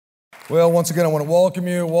Well, once again, I want to welcome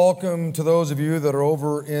you. Welcome to those of you that are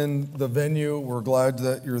over in the venue. We're glad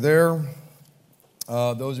that you're there.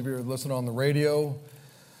 Those of you that listen on the radio,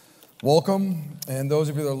 welcome. And those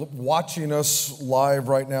of you that are watching us live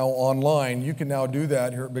right now online, you can now do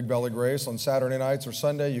that here at Big Valley Grace on Saturday nights or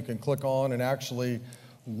Sunday. You can click on and actually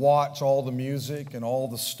watch all the music and all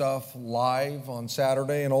the stuff live on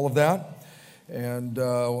Saturday and all of that. And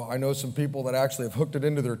I know some people that actually have hooked it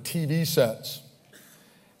into their TV sets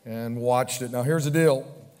and watched it. Now, here's the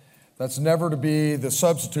deal. That's never to be the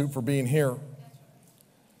substitute for being here.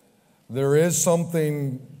 There is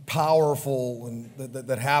something powerful and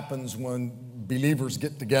that happens when believers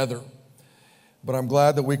get together. But I'm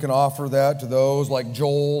glad that we can offer that to those like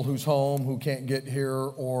Joel, who's home, who can't get here,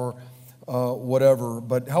 or whatever.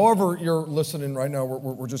 But however you're listening right now,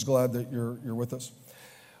 we're just glad that you're with us.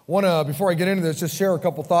 I want to, before I get into this, just share a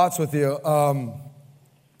couple thoughts with you.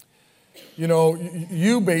 You know,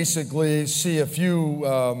 you basically see a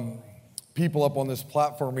few people up on this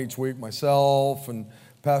platform each week, myself and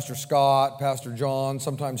Pastor Scott, Pastor John,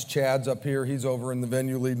 sometimes Chad's up here. He's over in the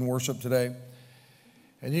venue leading worship today.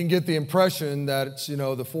 And you can get the impression that it's, you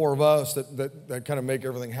know, the four of us that kind of make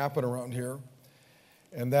everything happen around here.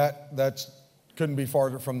 And that couldn't be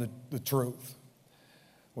farther from the truth.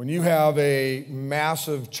 When you have a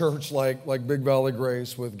massive church like Big Valley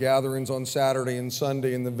Grace with gatherings on Saturday and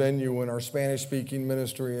Sunday in the venue and our Spanish-speaking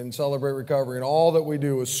ministry and Celebrate Recovery and all that we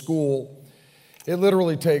do is school, it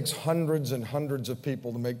literally takes hundreds and hundreds of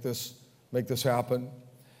people to make this happen.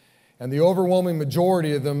 And the overwhelming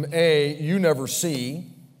majority of them, A, you never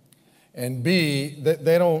see, and B,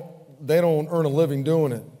 they don't earn a living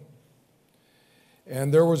doing it.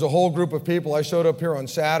 And there was a whole group of people. I showed up here on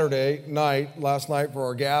Saturday night, last night for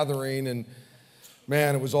our gathering, and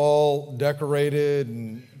man, it was all decorated,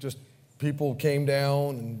 and just people came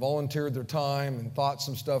down and volunteered their time and thought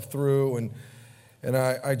some stuff through, and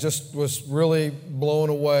I just was really blown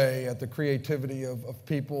away at the creativity of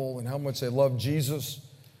people and how much they love Jesus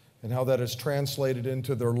and how that is translated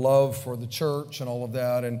into their love for the church and all of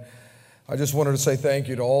that. And I just wanted to say thank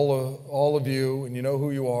you to all of you, and you know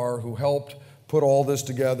who you are, who helped put all this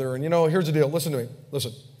together. And you know, here's the deal. Listen to me.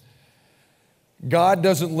 Listen. God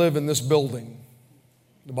doesn't live in this building.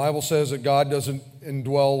 The Bible says that God doesn't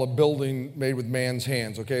indwell a building made with man's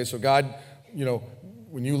hands, okay? So God, you know,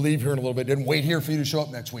 when you leave here in a little bit, didn't wait here for you to show up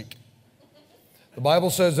next week. The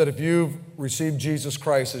Bible says that if you've received Jesus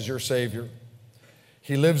Christ as your Savior,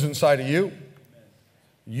 He lives inside of you.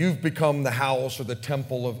 You've become the house or the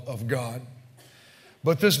temple of God.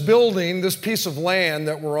 But this building, this piece of land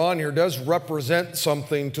that we're on here does represent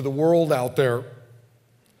something to the world out there.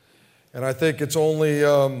 And I think it's only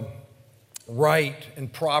right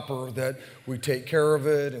and proper that we take care of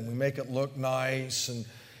it and we make it look nice.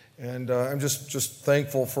 And I'm just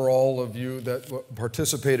thankful for all of you that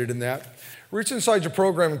participated in that. Reach inside your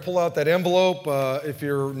program and pull out that envelope. If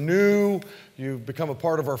you're new, you've become a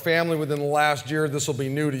part of our family within the last year, this will be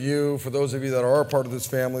new to you. For those of you that are a part of this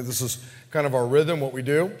family, this is kind of our rhythm, what we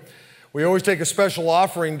do. We always take a special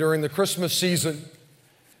offering during the Christmas season,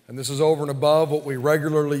 and this is over and above what we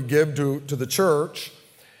regularly give to the church.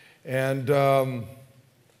 And,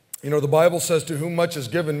 you know, the Bible says, to whom much is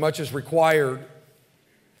given, much is required.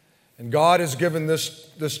 And God has given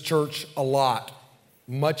this church a lot.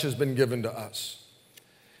 Much has been given to us.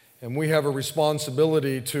 And we have a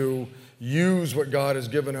responsibility to use what God has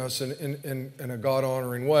given us in a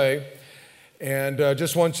God-honoring way. And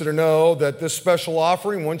just want you to know that this special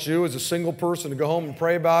offering wants you as a single person to go home and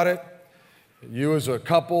pray about it. You as a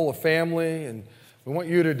couple, a family, and we want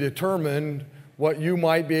you to determine what you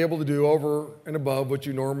might be able to do over and above what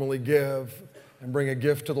you normally give and bring a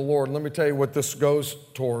gift to the Lord. And let me tell you what this goes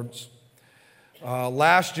towards.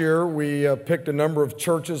 Last year, we picked a number of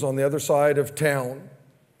churches on the other side of town.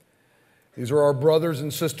 These are our brothers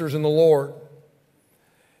and sisters in the Lord.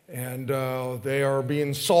 And they are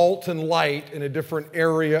being salt and light in a different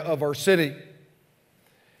area of our city.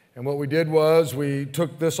 And what we did was we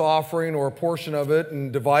took this offering or a portion of it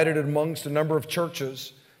and divided it amongst a number of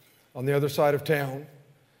churches on the other side of town.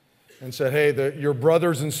 And said, hey, your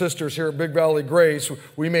brothers and sisters here at Big Valley Grace,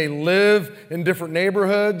 we may live in different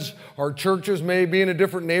neighborhoods. Our churches may be in a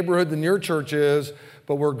different neighborhood than your church is,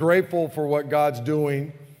 but we're grateful for what God's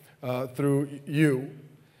doing through you.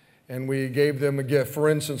 And we gave them a gift. For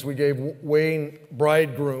instance, we gave Wayne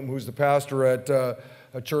Bridegroom, who's the pastor at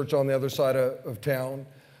a church on the other side of town.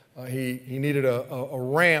 He needed a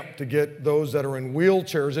ramp to get those that are in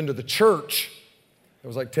wheelchairs into the church. It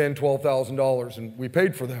was like $10,000, $12,000, and we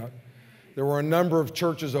paid for that. There were a number of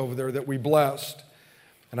churches over there that we blessed.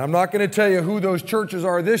 And I'm not going to tell you who those churches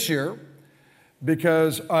are this year,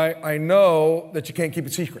 because I know that you can't keep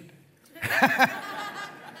it secret.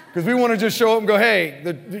 Because we want to just show up and go,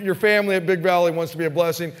 hey, your family at Big Valley wants to be a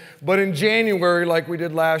blessing. But in January, like we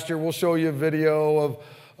did last year, we'll show you a video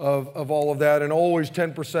of all of that. And always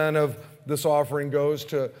 10% of this offering goes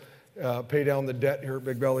to pay down the debt here at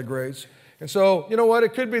Big Valley Grace. And so, you know what?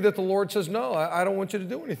 It could be that the Lord says, no, I don't want you to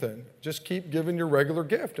do anything. Just keep giving your regular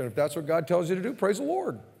gift. And if that's what God tells you to do, praise the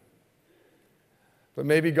Lord. But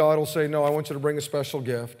maybe God will say, no, I want you to bring a special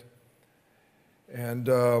gift. And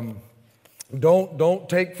don't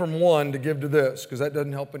take from one to give to this, because that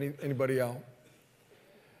doesn't help anybody out.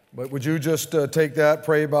 But would you just take that,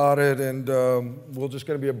 pray about it, and we're just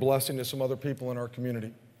going to be a blessing to some other people in our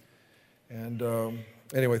community. And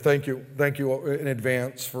anyway, thank you in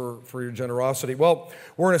advance for your generosity. Well,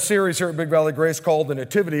 we're in a series here at Big Valley Grace called The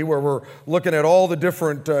Nativity, where we're looking at all the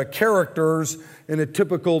different characters in a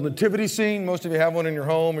typical nativity scene. Most of you have one in your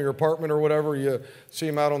home or your apartment or whatever. You see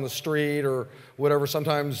them out on the street or whatever.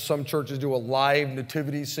 Sometimes some churches do a live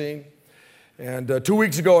nativity scene. And 2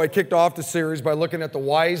 weeks ago, I kicked off the series by looking at the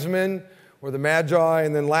wise men or the magi.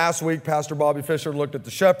 And then last week, Pastor Bobby Fisher looked at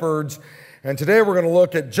the shepherds. And today we're going to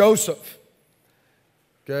look at Joseph.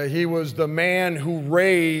 Okay, he was the man who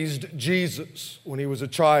raised Jesus when he was a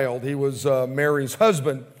child. He was Mary's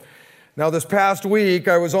husband. Now, this past week,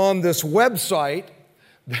 I was on this website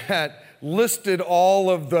that listed all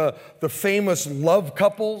of the famous love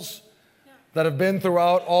couples that have been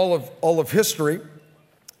throughout all of history.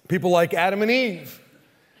 People like Adam and Eve.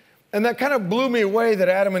 And that kind of blew me away that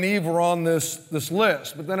Adam and Eve were on this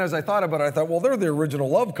list. But then as I thought about it, I thought, well, they're the original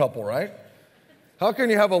love couple, right? How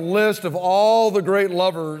can you have a list of all the great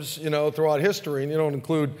lovers, throughout history, and you don't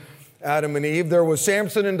include Adam and Eve? There was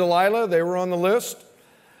Samson and Delilah. They were on the list.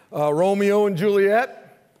 Romeo and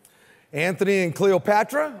Juliet. Anthony and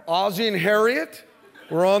Cleopatra. Ozzie and Harriet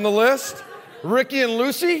were on the list. Ricky and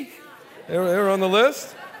Lucy, they were on the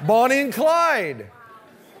list. Bonnie and Clyde.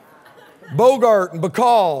 Bogart and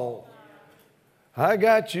Bacall. I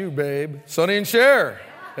got you, babe. Sonny and Cher.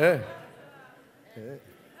 Hey.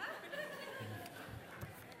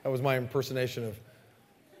 That was my impersonation of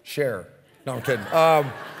Cher. No, I'm kidding.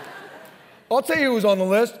 I'll tell you who was on the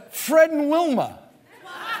list. Fred and Wilma.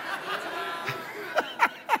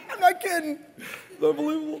 I'm not kidding. It's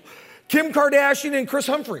unbelievable. Kim Kardashian and Chris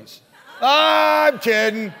Humphries. I'm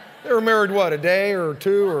kidding. They were married, a day or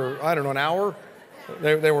two or, I don't know, an hour?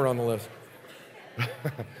 They weren't on the list.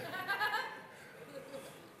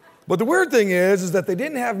 But the weird thing is that they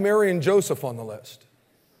didn't have Mary and Joseph on the list.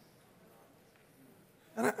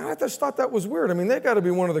 And I just thought that was weird. I mean, they've got to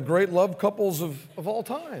be one of the great love couples of all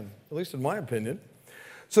time, at least in my opinion.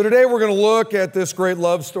 So today we're going to look at this great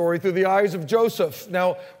love story through the eyes of Joseph.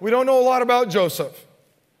 Now, we don't know a lot about Joseph.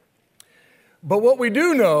 But what we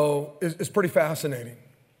do know is pretty fascinating.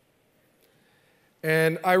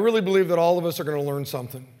 And I really believe that all of us are going to learn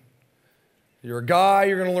something. You're a guy,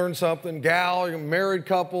 you're going to learn something. Gal, you're married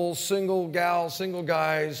couples, single gals, single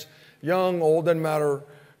guys, young, old, doesn't matter,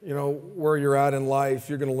 where you're at in life,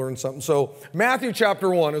 you're going to learn something. So Matthew chapter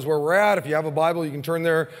 1 is where we're at. If you have a Bible, you can turn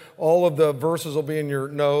there. All of the verses will be in your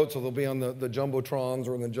notes, or they'll be on the Jumbotrons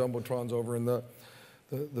or in the Jumbotrons over in the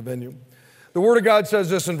venue. The Word of God says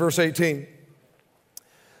this in verse 18.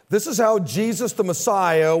 This is how Jesus the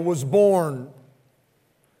Messiah was born.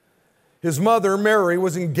 His mother, Mary,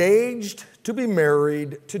 was engaged to be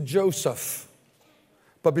married to Joseph.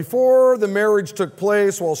 But before the marriage took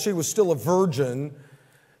place, while she was still a virgin,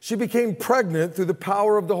 she became pregnant through the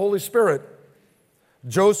power of the Holy Spirit.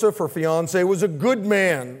 Joseph, her fiancé, was a good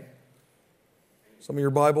man. Some of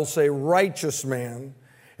your Bibles say righteous man,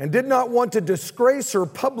 and did not want to disgrace her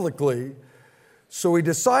publicly, so he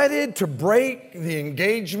decided to break the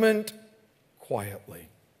engagement quietly.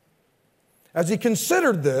 As he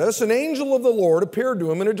considered this, an angel of the Lord appeared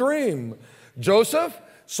to him in a dream. Joseph,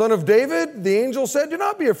 son of David, the angel said, do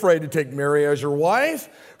not be afraid to take Mary as your wife,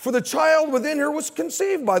 for the child within her was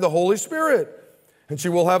conceived by the Holy Spirit. And she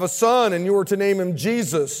will have a son, and you are to name him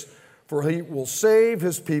Jesus, for he will save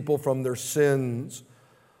his people from their sins.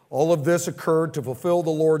 All of this occurred to fulfill the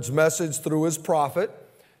Lord's message through his prophet,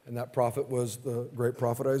 and that prophet was the great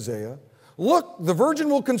prophet Isaiah. Look, the virgin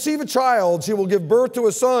will conceive a child. She will give birth to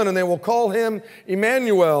a son, and they will call him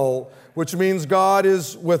Emmanuel, which means God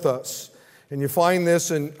is with us. And you find this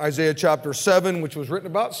in Isaiah chapter 7, which was written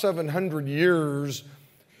about 700 years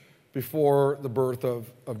before the birth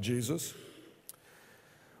of Jesus.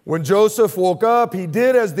 When Joseph woke up, he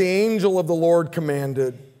did as the angel of the Lord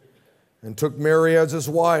commanded and took Mary as his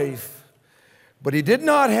wife. But he did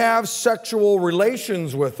not have sexual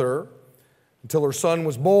relations with her until her son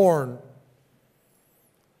was born.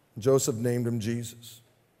 Joseph named him Jesus.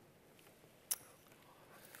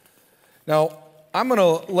 Now, I'm going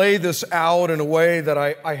to lay this out in a way that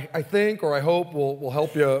I think or I hope will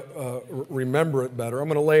help you remember it better. I'm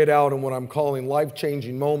going to lay it out in what I'm calling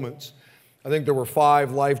life-changing moments. I think there were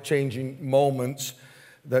 5 life-changing moments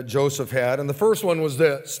that Joseph had. And the first one was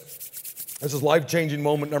this. This is life-changing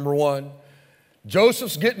moment number 1.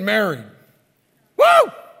 Joseph's getting married.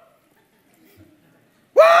 Woo!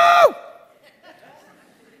 Woo!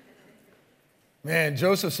 Man,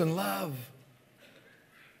 Joseph's in love.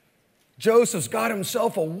 Joseph's got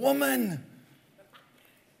himself a woman.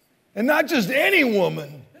 And not just any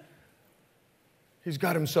woman. He's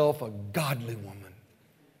got himself a godly woman.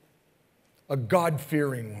 A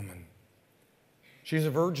God-fearing woman. She's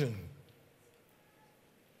a virgin.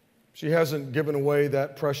 She hasn't given away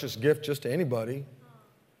that precious gift just to anybody.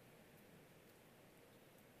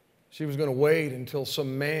 She was going to wait until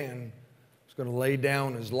some man was going to lay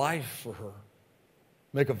down his life for her.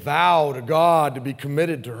 Make a vow to God to be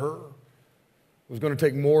committed to her. It was going to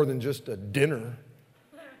take more than just a dinner.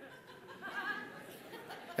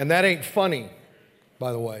 And that ain't funny,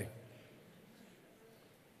 by the way.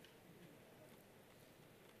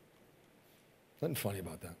 Nothing funny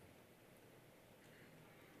about that.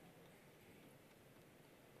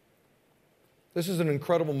 This is an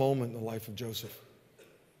incredible moment in the life of Joseph.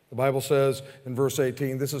 The Bible says in verse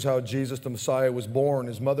 18, this is how Jesus the Messiah was born.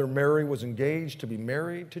 His mother Mary was engaged to be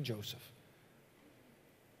married to Joseph.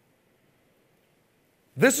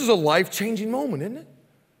 This is a life-changing moment, isn't it?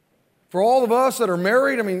 For all of us that are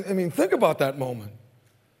married, I mean, think about that moment.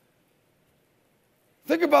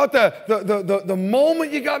 Think about the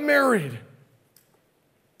moment you got married.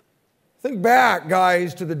 Think back,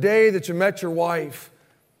 guys, to the day that you met your wife.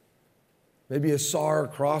 Maybe you saw her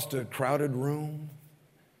across a crowded room.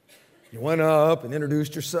 You went up and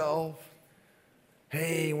introduced yourself.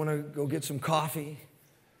 Hey, you want to go get some coffee?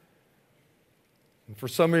 And for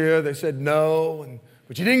some of you, they said no,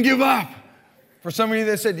 but you didn't give up. For some of you,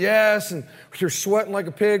 they said yes, and you're sweating like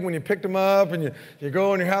a pig when you picked them up, and you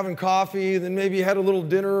go and you're having coffee, then maybe you had a little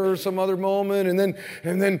dinner or some other moment, and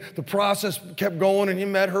then the process kept going, and you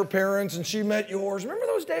met her parents, and she met yours. Remember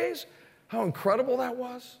those days? How incredible that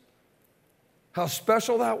was? How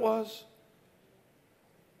special that was?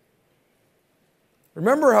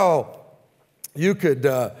 Remember how you could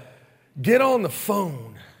get on the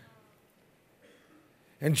phone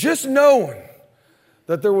and just knowing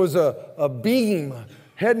that there was a beam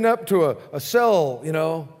heading up to a cell,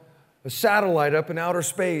 a satellite up in outer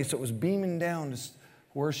space that was beaming down to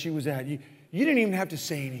where she was at. You didn't even have to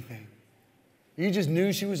say anything. You just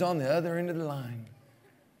knew she was on the other end of the line.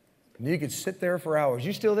 And you could sit there for hours.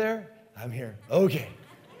 You still there? I'm here. Okay.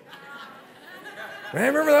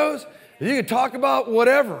 Remember those? You could talk about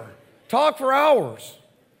whatever. Talk for hours.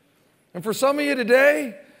 And for some of you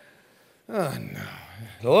today, oh no.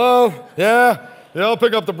 Hello? Yeah, I'll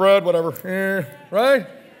pick up the bread, whatever. Right?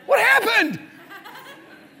 What happened?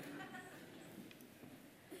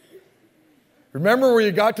 Remember where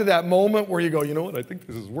you got to that moment where you go, you know what, I think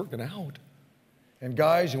this is working out. And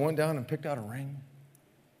guys, you went down and picked out a ring.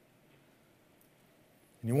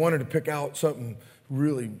 And you wanted to pick out something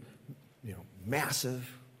really, massive,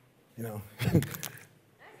 You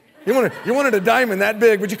wanted a diamond that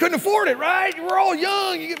big, but you couldn't afford it, right? You were all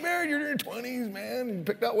young. You get married, you're in your 20s, man, and you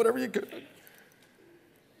picked out whatever you could. And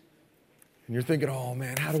you're thinking, oh,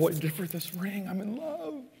 man, how do I differ this ring? I'm in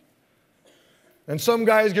love. And some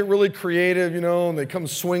guys get really creative, and they come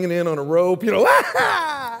swinging in on a rope,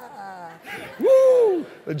 woo!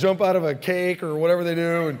 They jump out of a cake or whatever they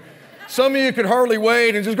do, and some of you could hardly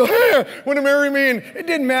wait and just go, hey, want to marry me? And it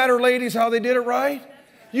didn't matter, ladies, how they did it, right?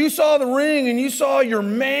 You saw the ring and you saw your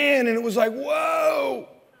man and it was like, whoa,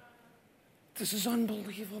 this is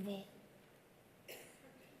unbelievable. You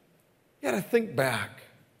got to think back.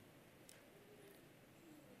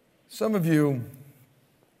 Some of you,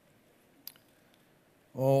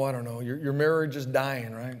 I don't know, your marriage is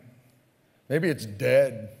dying, right? Maybe it's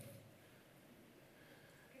dead.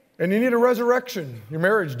 And you need a resurrection. Your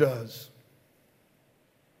marriage does.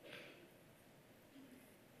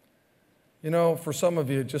 For some of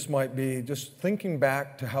you, it just might be just thinking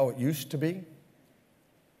back to how it used to be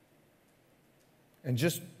and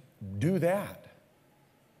just do that.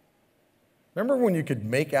 Remember when you could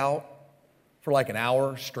make out for like an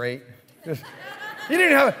hour straight? You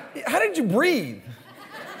didn't have, how did you breathe?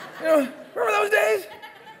 Remember those days?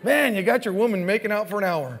 Man, you got your woman making out for an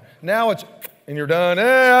hour. Now it's, and you're done.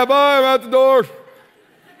 Hey, bye, I'm out the door.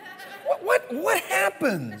 What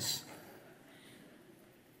happens?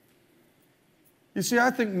 You see,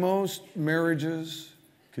 I think most marriages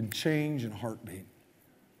can change in a heartbeat.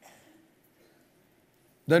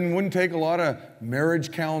 Wouldn't take a lot of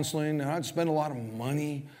marriage counseling. I'd spend a lot of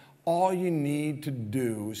money. All you need to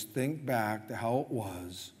do is think back to how it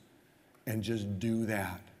was and just do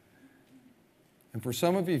that. And for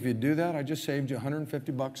some of you, if you do that, I just saved you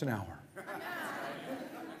 $150 an hour.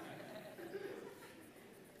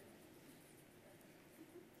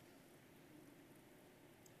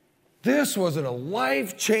 This was a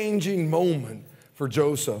life-changing moment for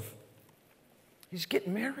Joseph. He's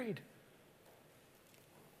getting married.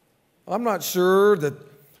 I'm not sure that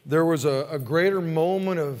there was a greater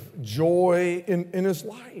moment of joy in his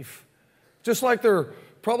life. Just like there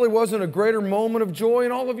probably wasn't a greater moment of joy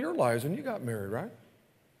in all of your lives when you got married, right?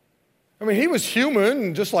 I mean, he was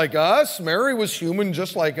human just like us. Mary was human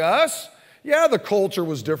just like us. Yeah, the culture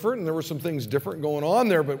was different and there were some things different going on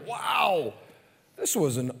there, but wow, this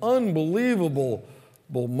was an unbelievable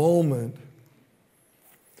moment.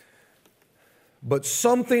 But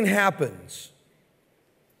something happens.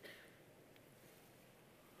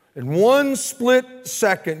 In one split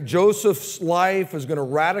second, Joseph's life is going to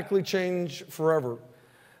radically change forever.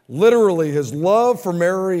 Literally, his love for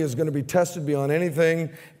Mary is going to be tested beyond anything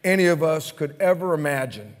any of us could ever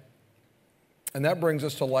imagine. And that brings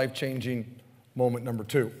us to life-changing moment number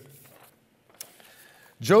 2.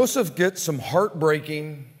 Joseph gets some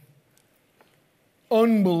heartbreaking,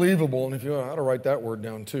 unbelievable, and if you know how to write that word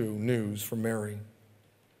down too, news from Mary.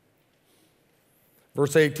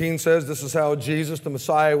 Verse 18 says, this is how Jesus, the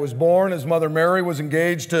Messiah, was born. His mother Mary was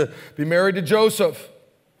engaged to be married to Joseph.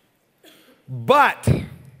 But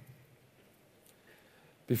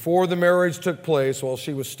before the marriage took place, while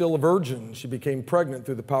she was still a virgin, she became pregnant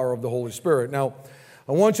through the power of the Holy Spirit. Now,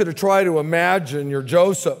 I want you to try to imagine you're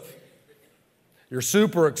Joseph. You're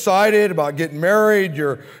super excited about getting married.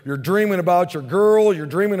 You're dreaming about your girl. You're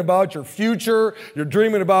dreaming about your future. You're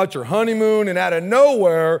dreaming about your honeymoon. And out of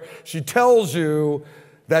nowhere, she tells you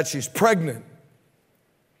that she's pregnant.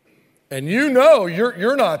 And you know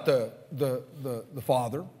you're not the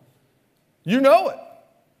father. You know it.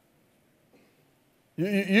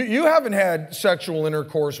 You haven't had sexual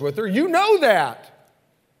intercourse with her. You know that.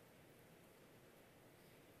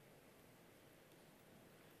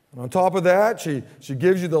 And on top of that, she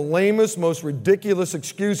gives you the lamest, most ridiculous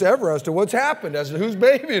excuse ever as to what's happened, as to whose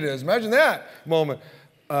baby it is. Imagine that moment.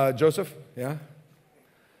 Joseph, yeah?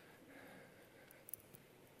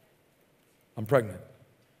 I'm pregnant.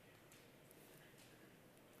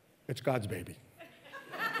 It's God's baby.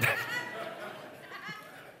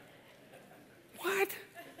 What?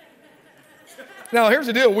 Now, here's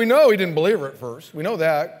the deal. We know he didn't believe her at first. We know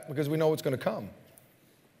that because we know what's going to come.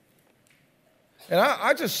 And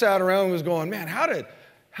I just sat around and was going, man, how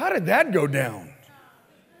did that go down?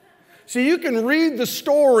 See, you can read the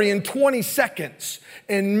story in 20 seconds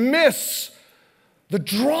and miss the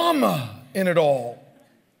drama in it all.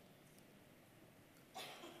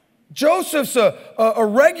 Joseph's a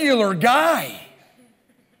regular guy.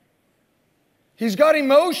 He's got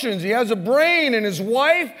emotions. He has a brain, and his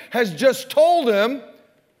wife has just told him,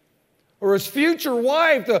 or his future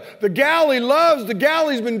wife, the gal he loves, the gal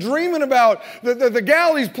he's been dreaming about, the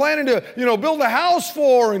gal he's planning to, build a house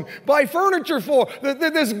for and buy furniture for.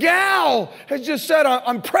 This gal has just said,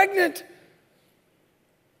 I'm pregnant.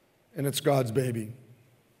 And it's God's baby.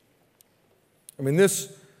 I mean,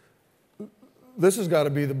 this has got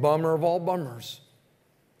to be the bummer of all bummers.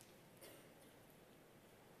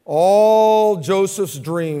 All Joseph's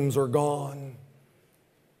dreams are gone.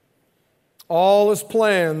 All his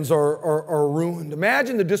plans are ruined.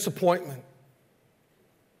 Imagine the disappointment.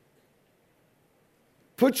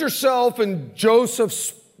 Put yourself in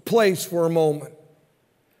Joseph's place for a moment.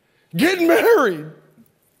 Get married.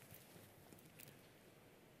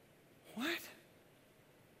 What?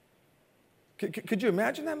 Could you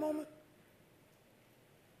imagine that moment?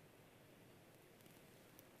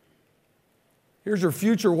 Here's your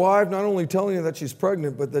future wife not only telling you that she's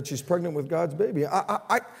pregnant, but that she's pregnant with God's baby.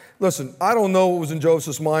 Listen, I don't know what was in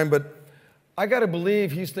Joseph's mind, but I got to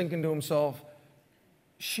believe he's thinking to himself,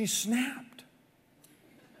 she snapped.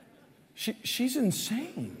 She's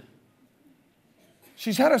insane.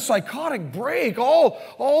 She's had a psychotic break.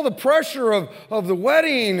 All the pressure of the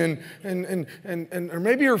wedding and or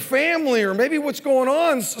maybe her family or maybe what's going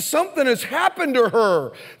on. Something has happened to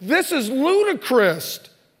her. This is ludicrous.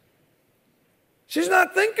 She's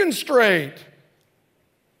not thinking straight.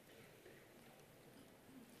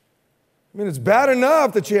 I mean, it's bad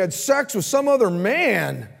enough that she had sex with some other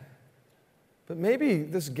man, but maybe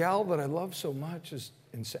this gal that I love so much is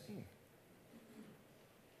insane.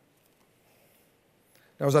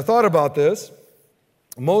 Now, as I thought about this,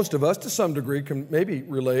 most of us, to some degree, can maybe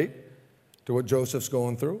relate to what Joseph's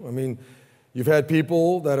going through. I mean, You've had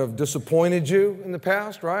people that have disappointed you in the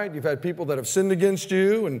past, right? You've had people that have sinned against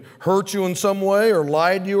you and hurt you in some way or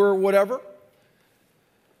lied to you or whatever.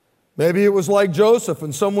 Maybe it was like Joseph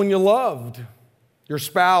and someone you loved, your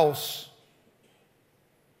spouse,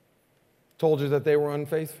 told you that they were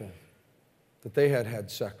unfaithful, that they had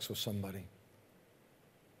had sex with somebody.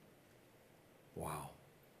 Wow.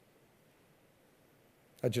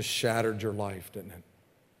 That just shattered your life, didn't it?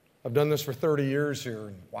 I've done this for 30 years here,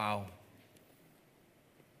 and wow.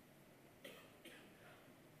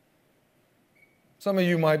 Some of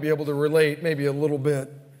you might be able to relate maybe a little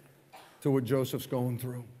bit to what Joseph's going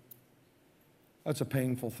through. That's a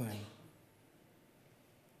painful thing.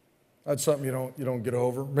 That's something you don't get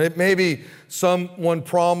over. Maybe someone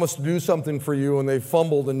promised to do something for you and they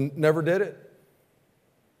fumbled and never did it.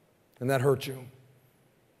 And that hurt you.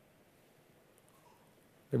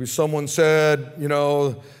 Maybe someone said,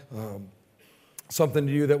 something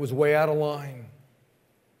to you that was way out of line.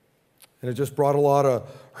 And it just brought a lot of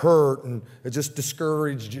hurt and it just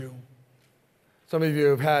discouraged you. Some of you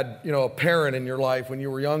have had, a parent in your life when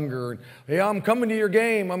you were younger. And, hey, I'm coming to your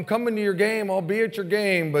game. I'm coming to your game. I'll be at your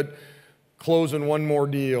game. But closing one more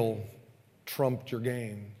deal trumped your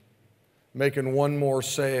game. Making one more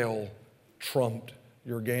sale trumped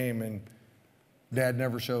your game. And Dad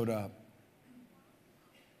never showed up.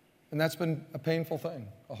 And that's been a painful thing,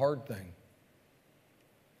 a hard thing.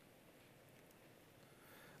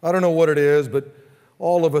 I don't know what it is, but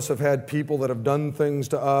all of us have had people that have done things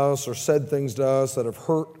to us or said things to us that have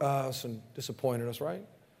hurt us and disappointed us, right?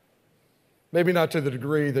 Maybe not to the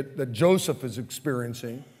degree that Joseph is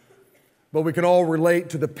experiencing, but we can all relate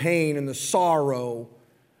to the pain and the sorrow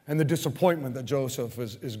and the disappointment that Joseph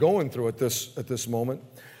is going through at this moment.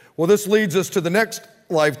 Well, this leads us to the next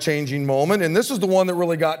life-changing moment, and this is the one that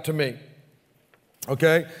really got to me.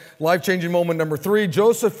 Okay, life-changing moment number 3,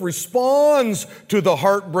 Joseph responds to the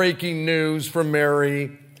heartbreaking news from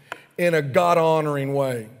Mary in a God-honoring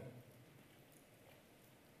way.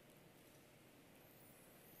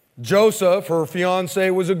 Joseph, her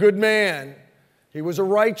fiancé, was a good man. He was a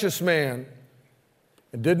righteous man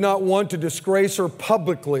and did not want to disgrace her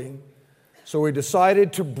publicly, so he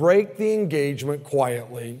decided to break the engagement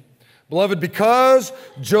quietly. Beloved, because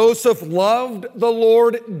Joseph loved the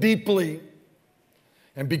Lord deeply,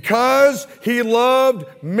 and because he loved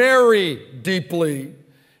Mary deeply,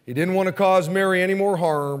 he didn't want to cause Mary any more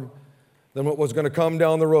harm than what was going to come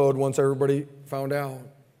down the road once everybody found out.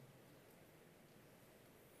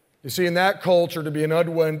 You see, in that culture, to be an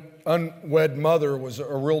unwed mother was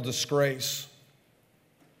a real disgrace.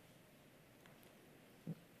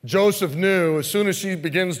 Joseph knew as soon as she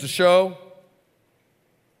begins to show,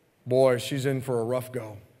 boy, she's in for a rough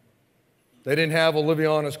go. They didn't have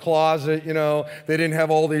Oliviana's Closet, They didn't have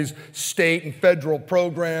all these state and federal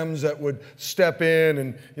programs that would step in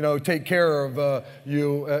and, take care of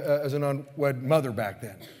you as an unwed mother back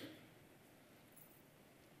then.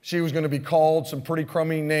 She was going to be called some pretty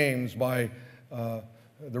crummy names by the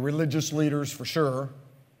religious leaders for sure,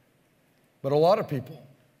 but a lot of people.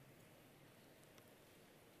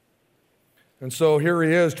 And so here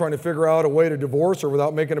he is trying to figure out a way to divorce her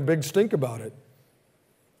without making a big stink about it.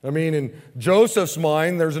 I mean, in Joseph's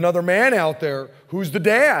mind, there's another man out there who's the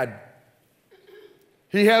dad.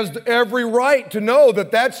 He has every right to know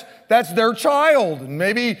that that's their child. And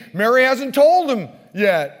maybe Mary hasn't told him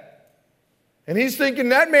yet. And he's thinking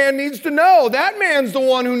that man needs to know. That man's the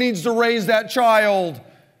one who needs to raise that child.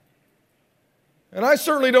 And I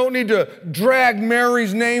certainly don't need to drag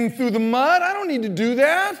Mary's name through the mud. I don't need to do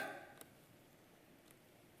that.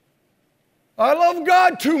 I love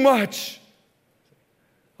God too much.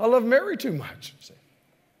 I love Mary too much.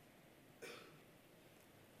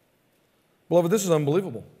 Beloved, this is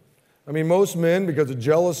unbelievable. I mean, most men, because of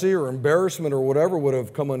jealousy or embarrassment or whatever, would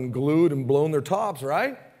have come unglued and blown their tops,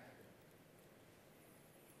 right?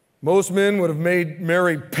 Most men would have made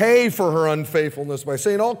Mary pay for her unfaithfulness by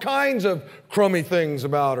saying all kinds of crummy things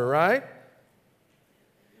about her, right?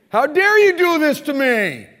 How dare you do this to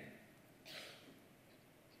me?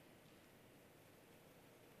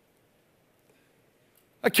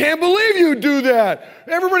 I can't believe you do that.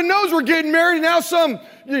 Everybody knows we're getting married. Now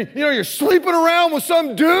you're sleeping around with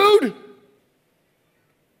some dude.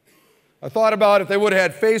 I thought about if they would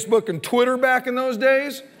have had Facebook and Twitter back in those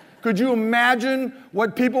days. Could you imagine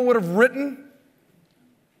what people would have written?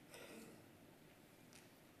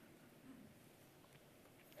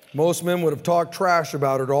 Most men would have talked trash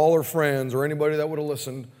about her to all her friends or anybody that would have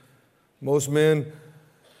listened. Most men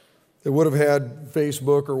that would have had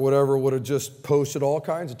Facebook or whatever would have just posted all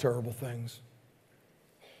kinds of terrible things.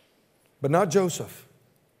 But not Joseph.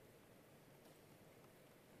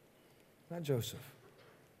 Not Joseph.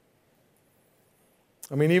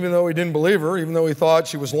 I mean, even though he didn't believe her, even though he thought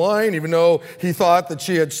she was lying, even though he thought that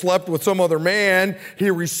she had slept with some other man, he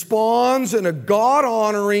responds in a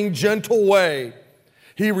God-honoring, gentle way.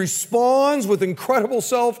 He responds with incredible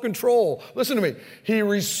self-control. Listen to me. He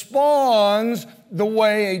responds the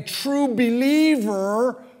way a true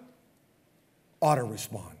believer ought to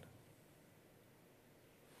respond.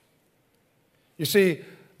 You see,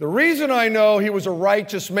 the reason I know he was a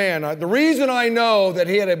righteous man, the reason I know that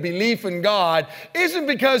he had a belief in God, isn't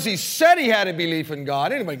because he said he had a belief in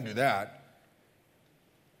God. Anybody can do that.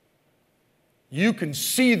 You can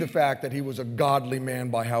see the fact that he was a godly man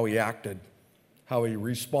by how he acted, how he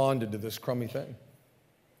responded to this crummy thing.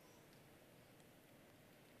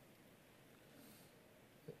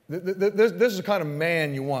 This is the kind of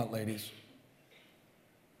man you want, ladies.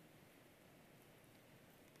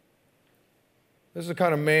 This is the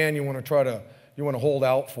kind of man you want to hold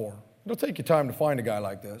out for. It'll take you time to find a guy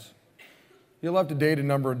like this. You'll have to date a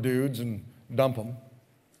number of dudes and dump them.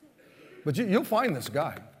 But you'll find this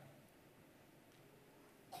guy.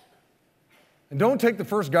 And don't take the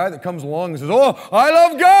first guy that comes along and says, "Oh, I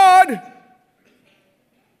love God."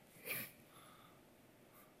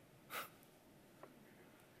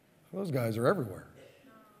 Those guys are everywhere.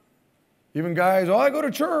 Even guys, "Oh, I go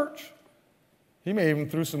to church." He may even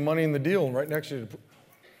threw some money in the deal right next to you.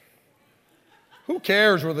 Who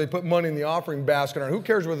cares whether they put money in the offering basket or not? Who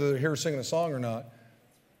cares whether they're here singing a song or not?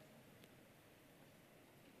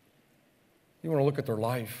 You want to look at their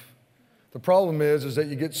life. The problem is that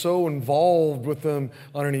you get so involved with them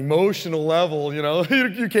on an emotional level,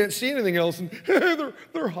 you can't see anything else, and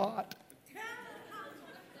they're hot.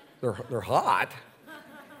 They're hot.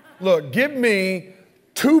 Look, give me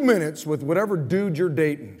 2 minutes with whatever dude you're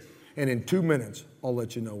dating. And in 2 minutes, I'll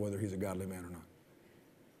let you know whether he's a godly man or not.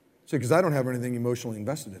 See, because I don't have anything emotionally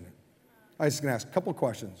invested in it. I just can ask a couple of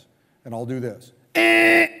questions, and I'll do this.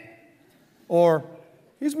 Or,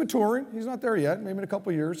 he's maturing. He's not there yet. Maybe in a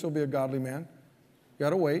couple of years, he'll be a godly man. You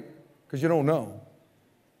got to wait, because you don't know.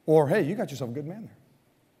 Or, hey, you got yourself a good man there.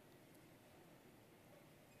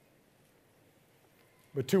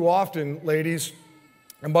 But too often, ladies,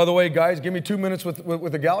 and by the way, guys, give me 2 minutes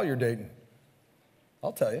with a gal you're dating.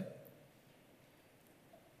 I'll tell you.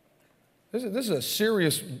 This is a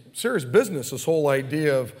serious business, this whole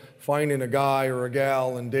idea of finding a guy or a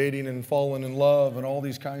gal and dating and falling in love and all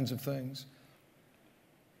these kinds of things.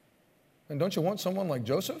 And don't you want someone like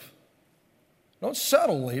Joseph? Don't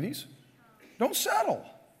settle, ladies. Don't settle.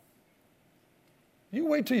 You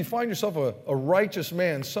wait till you find yourself a righteous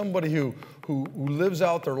man, somebody who lives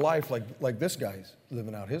out their life like this guy's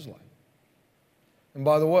living out his life. And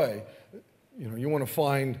by the way, you want to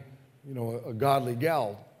find, a godly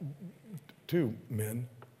gal too, men.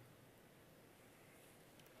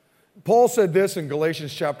 Paul said this in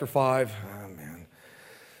Galatians chapter 5. Oh, man.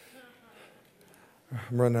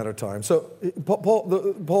 I'm running out of time. So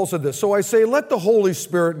Paul said this. So I say, let the Holy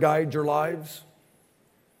Spirit guide your lives.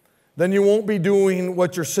 Then you won't be doing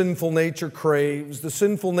what your sinful nature craves. The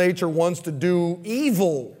sinful nature wants to do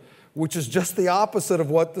evil, which is just the opposite of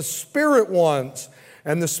what the Spirit wants.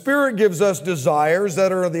 And the Spirit gives us desires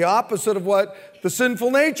that are the opposite of what the sinful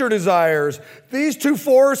nature desires. These two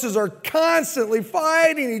forces are constantly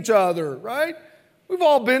fighting each other, right? We've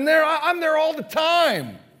all been there. I'm there all the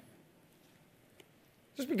time.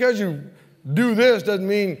 Just because you do this doesn't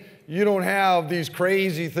mean you don't have these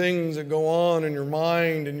crazy things that go on in your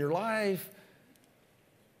mind and your life.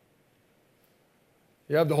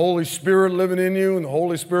 You have the Holy Spirit living in you, and the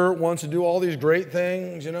Holy Spirit wants to do all these great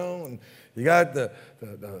things, and you got the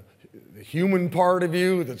human part of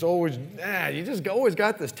you that's always, you just always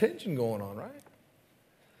got this tension going on, right?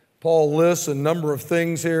 Paul lists a number of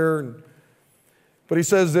things here, but he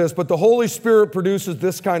says this, but the Holy Spirit produces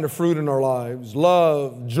this kind of fruit in our lives: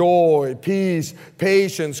 love, joy, peace,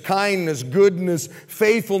 patience, kindness, goodness,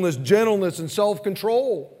 faithfulness, gentleness, and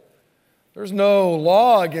self-control. There's no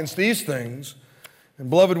law against these things. And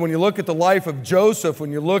beloved, when you look at the life of Joseph,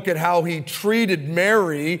 when you look at how he treated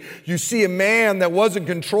Mary, you see a man that wasn't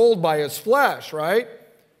controlled by his flesh, right?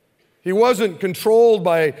 He wasn't controlled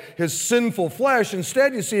by his sinful flesh.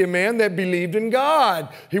 Instead, you see a man that believed in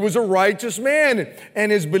God. He was a righteous man,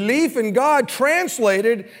 and his belief in God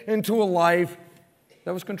translated into a life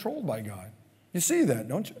that was controlled by God. You see that,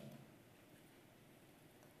 don't you?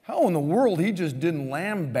 How in the world he just didn't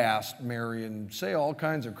lambaste Mary and say all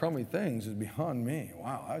kinds of crummy things is beyond me.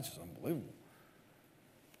 Wow, that's just unbelievable.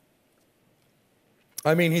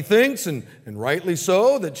 I mean, he thinks, and rightly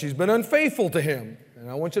so, that she's been unfaithful to him. And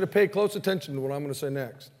I want you to pay close attention to what I'm going to say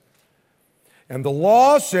next. And the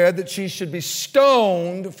law said that she should be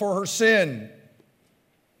stoned for her sin.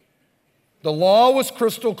 The law was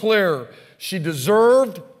crystal clear. She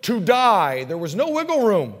deserved to die. There was no wiggle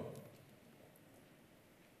room.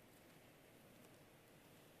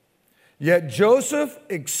 Yet Joseph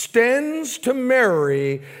extends to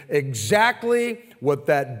Mary exactly what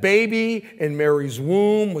that baby in Mary's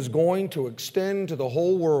womb was going to extend to the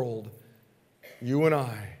whole world, you and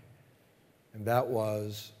I, and that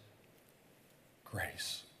was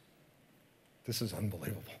grace. This is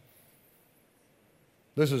unbelievable.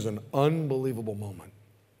 This is an unbelievable moment.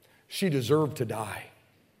 She deserved to die.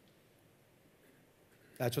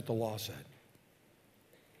 That's what the law said.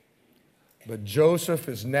 But Joseph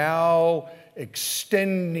is now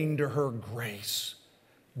extending to her grace,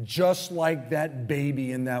 just like that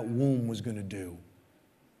baby in that womb was going to do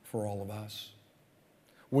for all of us.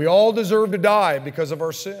 We all deserve to die because of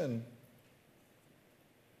our sin.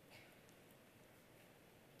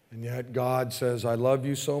 And yet God says, I love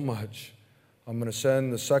you so much, I'm going to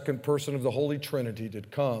send the second person of the Holy Trinity to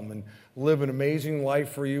come and live an amazing life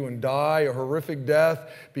for you and die a horrific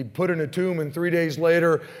death, be put in a tomb, and 3 days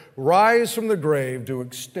later rise from the grave to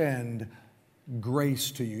extend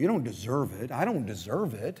grace to you. You don't deserve it. I don't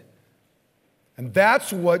deserve it. And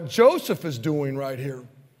that's what Joseph is doing right here.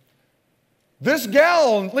 This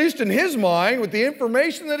gal, at least in his mind, with the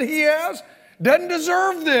information that he has, doesn't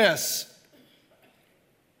deserve this.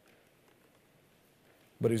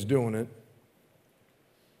 But he's doing it.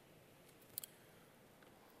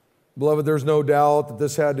 Beloved, there's no doubt that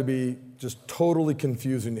this had to be just totally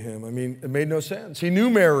confusing to him. I mean, it made no sense. He knew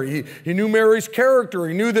Mary. He knew Mary's character.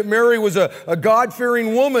 He knew that Mary was a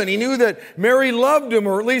God-fearing woman. He knew that Mary loved him,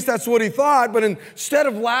 or at least that's what he thought. But instead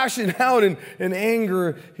of lashing out in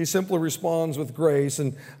anger, he simply responds with grace.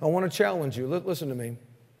 And I want to challenge you. Listen to me.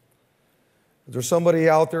 Is there somebody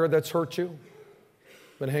out there that's hurt you?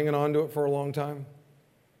 Been hanging on to it for a long time?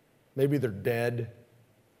 Maybe they're dead.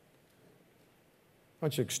 Why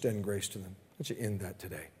don't you extend grace to them? Why don't you end that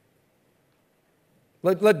today?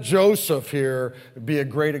 Let Joseph here be a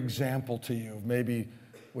great example to you of maybe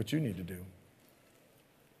what you need to do.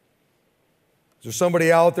 Is there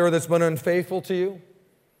somebody out there that's been unfaithful to you?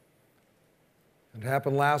 It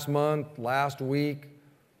happened last month, last week,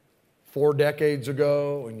 4 decades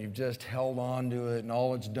ago, and you've just held on to it, and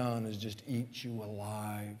all it's done is just eat you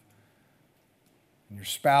alive. And your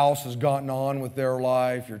spouse has gotten on with their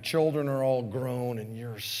life, your children are all grown, and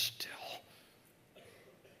you're still.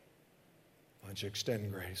 Why don't you extend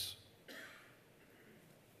grace?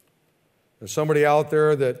 There's somebody out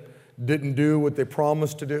there that didn't do what they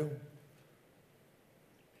promised to do.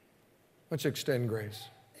 Why don't you extend grace?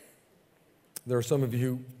 There are some of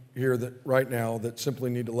you here that right now that simply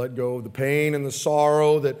need to let go of the pain and the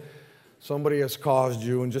sorrow that somebody has caused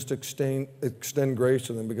you, and just extend grace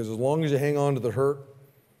to them, because as long as you hang on to the hurt,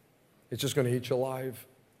 it's just going to eat you alive.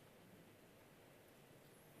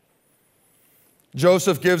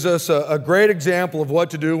 Joseph gives us a great example of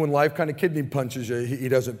what to do when life kind of kidney punches you. He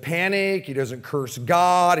doesn't panic. He doesn't curse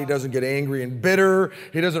God. He doesn't get angry and bitter.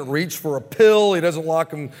 He doesn't reach for a pill. He doesn't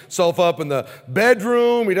lock himself up in the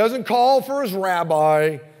bedroom. He doesn't call for his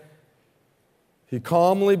rabbi. He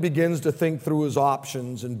calmly begins to think through his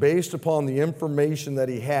options, and based upon the information that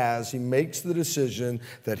he has, he makes the decision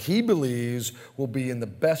that he believes will be in the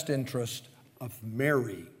best interest of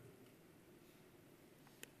Mary.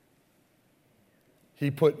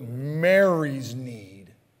 He put Mary's need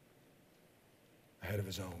ahead of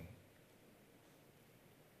his own.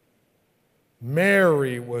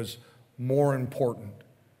 Mary was more important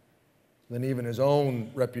than even his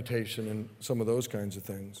own reputation and some of those kinds of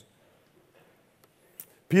things.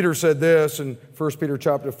 Peter said this in 1 Peter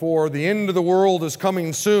chapter 4, "The end of the world is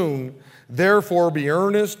coming soon. Therefore be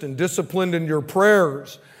earnest and disciplined in your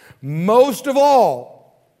prayers. Most of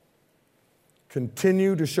all,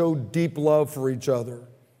 continue to show deep love for each other."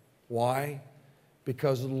 Why?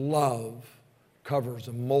 Because love covers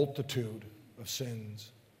a multitude of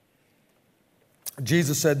sins.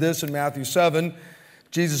 Jesus said this in Matthew 7.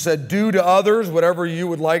 Jesus said, "Do to others whatever you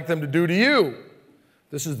would like them to do to you."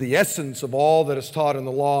 This is the essence of all that is taught in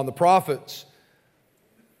the law and the prophets.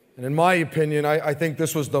 And in my opinion, I think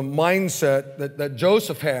this was the mindset that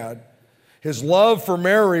Joseph had. His love for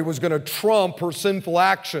Mary was going to trump her sinful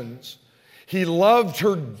actions. He loved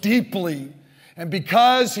her deeply. And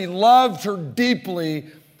because he loved her deeply,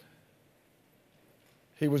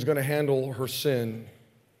 he was going to handle her sin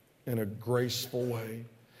in a graceful way.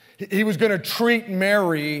 He was going to treat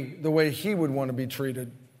Mary the way he would want to be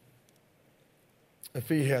treated if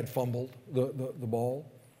he had fumbled the ball.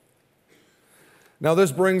 Now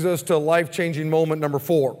this brings us to life-changing moment number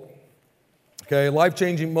 4. Okay,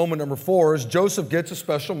 life-changing moment number 4 is Joseph gets a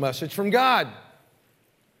special message from God.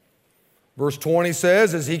 Verse 20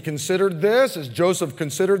 says, as Joseph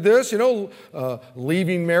considered this,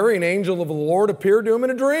 leaving Mary, an angel of the Lord appeared to him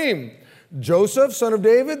in a dream. Joseph, son of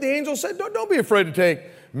David, the angel said, don't be afraid to take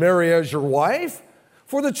Mary as your wife,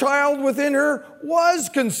 for the child within her was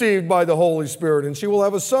conceived by the Holy Spirit, and she will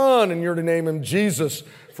have a son, and you're to name him Jesus,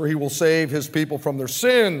 for he will save his people from their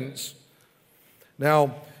sins.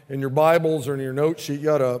 Now, in your Bibles or in your note sheet,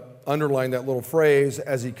 you ought to underline that little phrase,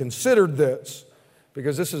 as he considered this,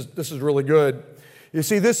 because this is really good. You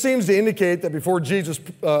see, this seems to indicate that before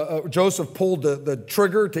Joseph pulled the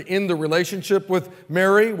trigger to end the relationship with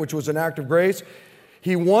Mary, which was an act of grace,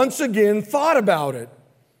 he once again thought about it.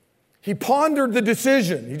 He pondered the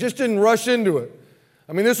decision. He just didn't rush into it.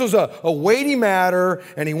 I mean, this was a weighty matter,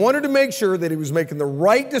 and he wanted to make sure that he was making the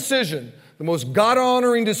right decision, the most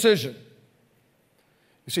God-honoring decision.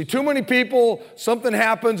 You see, too many people, something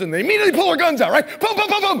happens, and they immediately pull their guns out, right? Boom, boom,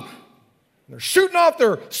 boom, boom. And they're shooting off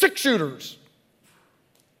their 6-shooters.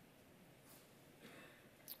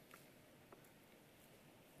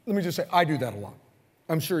 Let me just say, I do that a lot.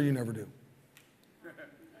 I'm sure you never do.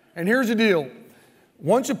 And here's the deal.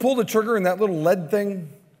 Once you pull the trigger and that little lead thing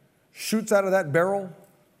shoots out of that barrel,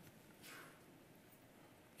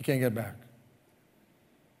 you can't get it back.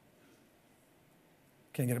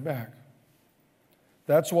 Can't get it back.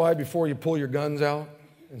 That's why before you pull your guns out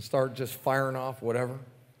and start just firing off whatever,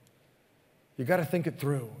 you got to think it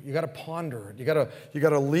through. You got to ponder it. You got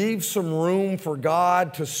to leave some room for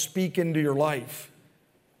God to speak into your life.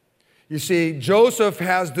 You see, Joseph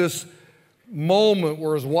has this moment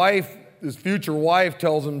where his future wife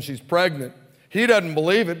tells him she's pregnant. He doesn't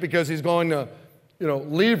believe it because he's going to,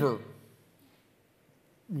 leave her,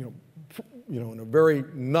 in a very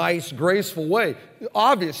nice, graceful way.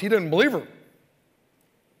 Obvious, he didn't believe her.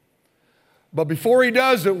 But before he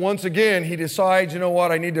does it, once again, he decides,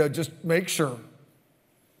 I need to just make sure.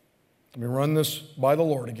 Let me run this by the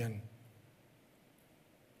Lord again.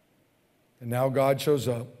 And now God shows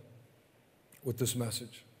up with this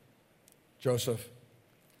message. Joseph,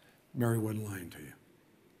 Mary wasn't lying to you.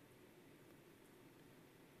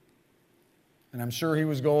 And I'm sure he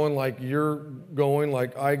was going like you're going,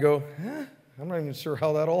 like I go, I'm not even sure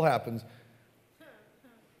how that all happens.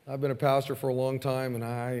 I've been a pastor for a long time,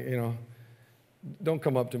 and don't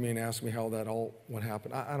come up to me and ask me how that all what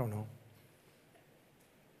happened. I don't know.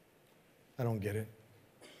 I don't get it.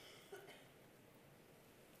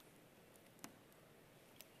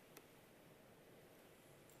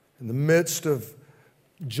 In the midst of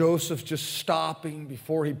Joseph just stopping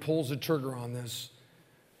before he pulls the trigger on this,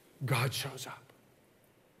 God shows up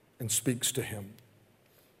and speaks to him.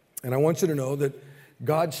 And I want you to know that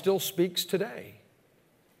God still speaks today.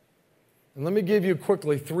 And let me give you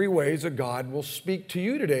quickly 3 ways that God will speak to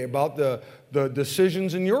you today about the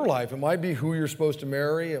decisions in your life. It might be who you're supposed to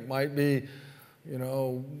marry. It might be,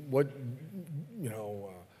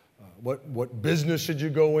 what business should you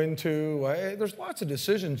go into. There's lots of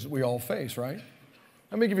decisions we all face, right?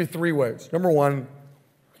 Let me give you 3 ways. Number 1,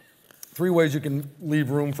 3 ways you can leave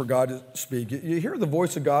room for God to speak. You hear the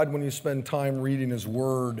voice of God when you spend time reading His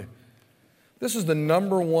Word. This is the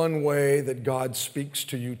number 1 way that God speaks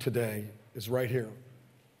to you today, is right here.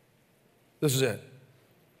 This is it.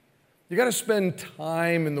 You got to spend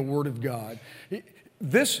time in the Word of God.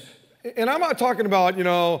 And I'm not talking about,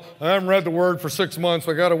 I haven't read the Word for 6 months,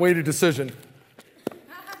 so I got to wait a decision.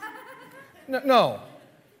 No.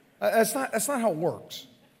 That's not how it works.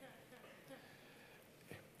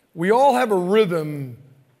 We all have a rhythm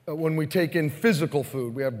when we take in physical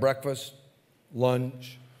food. We have breakfast,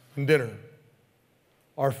 lunch, and dinner.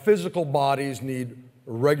 Our physical bodies need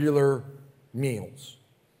regular meals.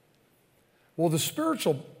 Well, the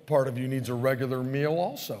spiritual part of you needs a regular meal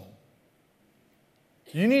also.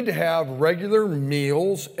 You need to have regular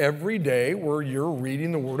meals every day where you're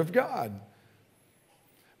reading the Word of God.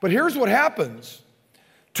 But here's what happens.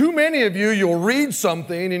 Too many of you'll read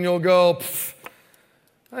something and you'll go,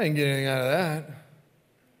 I didn't get anything out of that.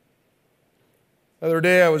 The other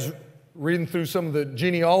day I was reading through some of the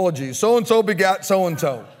genealogies. So-and-so begat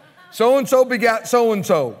so-and-so. So-and-so begat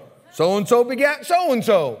so-and-so. So-and-so begat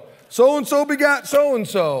so-and-so. So-and-so begat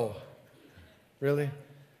so-and-so. Really?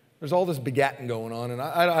 There's all this begatting going on, and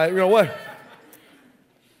I you know what?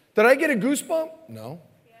 Did I get a goosebump? No.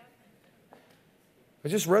 I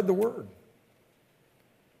just read the Word.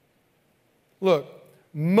 Look,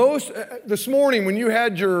 this morning when you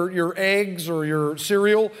had your eggs or your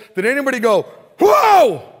cereal, did anybody go,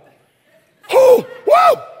 whoa! Oh,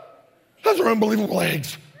 whoa! Those are unbelievable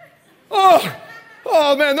eggs. Oh,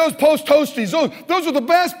 Oh man, those post toasties, those are the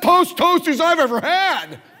best post toasties I've ever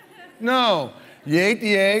had. No, you ate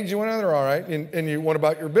the eggs, you went out there all right, and you went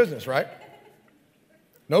about your business, right?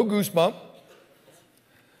 No goosebump.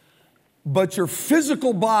 But your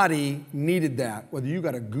physical body needed that, whether you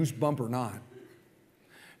got a goosebump or not.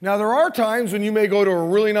 Now, there are times when you may go to a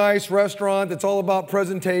really nice restaurant that's all about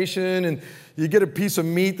presentation, and you get a piece of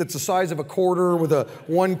meat that's the size of a quarter with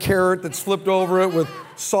one carrot that's flipped over it with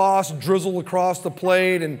sauce drizzled across the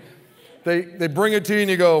plate, and they bring it to you and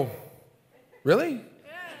you go, really?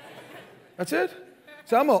 That's it?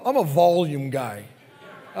 See, I'm a volume guy.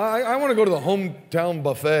 I want to go to the hometown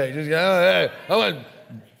buffet. Just, hey, I want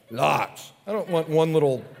lots. I don't want one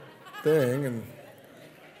little thing and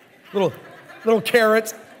little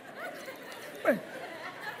carrots.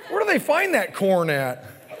 Where do they find that corn at?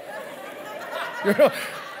 You know,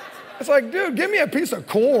 it's like, dude, give me a piece of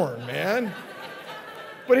corn, man.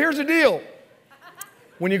 But here's the deal.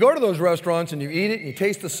 When you go to those restaurants and you eat it and you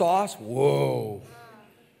taste the sauce, whoa,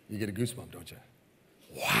 you get a goosebump, don't you?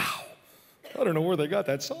 Wow. I don't know where they got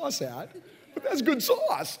that sauce at, but that's good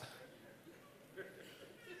sauce.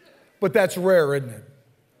 But that's rare, isn't it?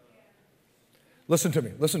 Listen to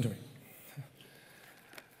me.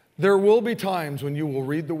 There will be times when you will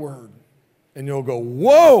read the word and you'll go,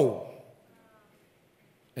 whoa,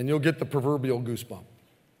 and you'll get the proverbial goosebump.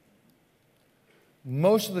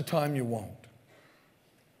 Most of the time you won't.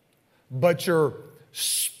 But your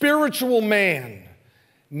spiritual man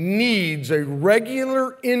needs a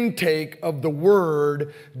regular intake of the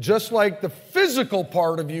word, just like the physical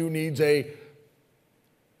part of you needs a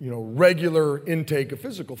regular intake of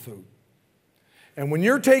physical food. And when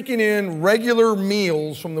you're taking in regular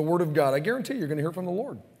meals from the Word of God, I guarantee you're going to hear from the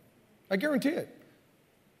Lord. I guarantee it.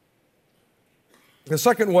 The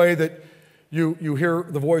second way that you hear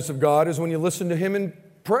the voice of God is when you listen to Him in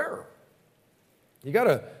prayer. You got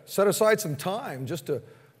to set aside some time just to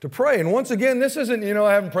pray. And once again, this isn't,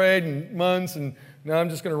 I haven't prayed in months and now I'm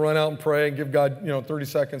just going to run out and pray and give God, 30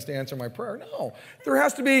 seconds to answer my prayer. No, there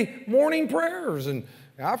has to be morning prayers and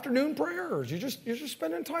afternoon prayers. You're just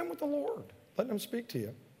spending time with the Lord, letting Him speak to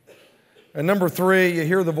you. And number 3, you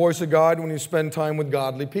hear the voice of God when you spend time with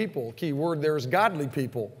godly people. Key word there is godly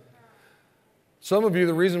people. Some of you,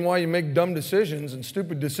 the reason why you make dumb decisions and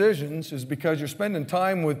stupid decisions is because you're spending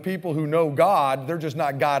time with people who know God. They're just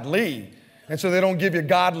not godly. And so they don't give you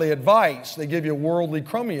godly advice. They give you worldly,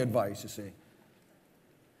 crummy advice, you see.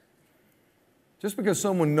 Just because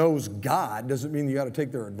someone knows God doesn't mean you got to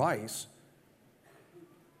take their advice.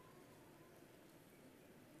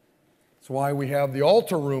 That's why we have the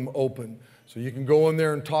altar room open, so you can go in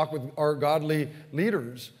there and talk with our godly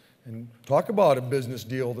leaders and talk about a business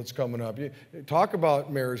deal that's coming up. You talk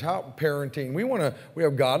about marriage, parenting. We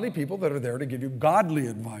have godly people that are there to give you godly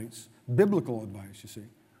advice, biblical advice, you see.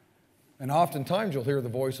 And oftentimes you'll hear the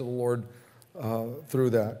voice of the Lord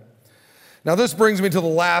through that. Now this brings me to the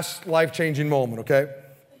last life-changing moment, okay?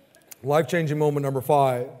 Life-changing moment number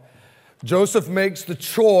 5. Joseph makes the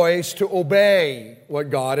choice to obey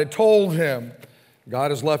what God had told him.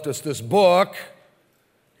 God has left us this book.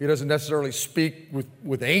 He doesn't necessarily speak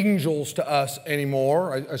with angels to us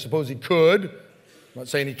anymore. I suppose He could. I'm not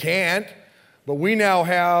saying He can't. But we now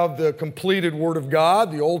have the completed Word of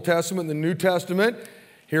God, the Old Testament and the New Testament.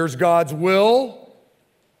 Here's God's will.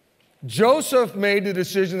 Joseph made the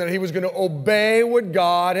decision that he was going to obey what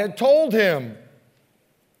God had told him.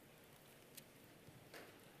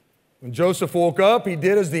 When Joseph woke up, he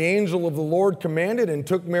did as the angel of the Lord commanded and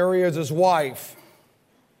took Mary as his wife.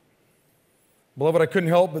 Beloved, I couldn't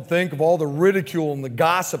help but think of all the ridicule and the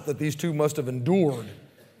gossip that these two must have endured.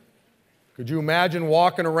 Could you imagine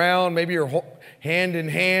walking around, maybe you're hand in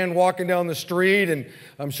hand walking down the street, and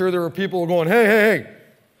I'm sure there were people going, hey,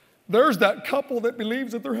 there's that couple that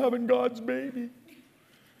believes that they're having God's baby.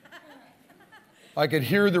 I could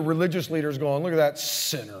hear the religious leaders going, look at that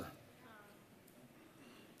sinner.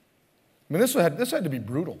 I mean, this had to be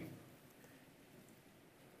brutal.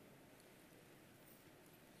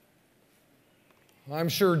 I'm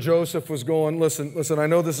sure Joseph was going, listen, I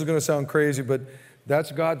know this is going to sound crazy, but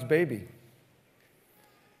that's God's baby.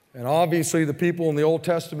 And obviously the people in the Old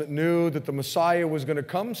Testament knew that the Messiah was going to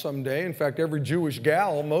come someday. In fact,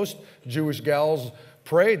 most Jewish gals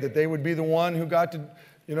prayed that they would be the one who got to,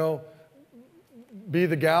 be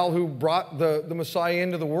the gal who brought the Messiah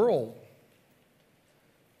into the world.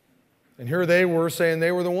 And here they were saying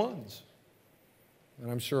they were the ones.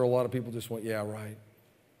 And I'm sure a lot of people just went, yeah, right.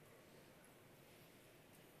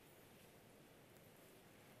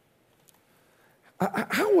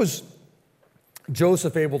 How was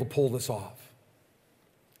Joseph able to pull this off?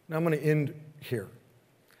 Now I'm going to end here.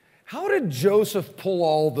 how did Joseph pull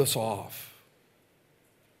all this off?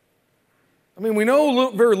 I mean, we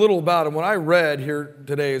know very little about him. What I read here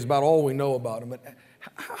today is about all we know about him. But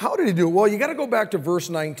how did he do it? Well, you got to go back to verse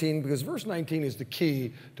 19, because verse 19 is the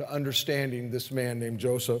key to understanding this man named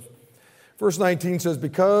Joseph. Verse 19 says,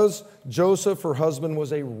 because Joseph, her husband,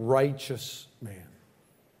 was a righteous man.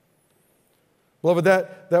 Beloved,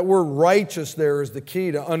 that word righteous there is the key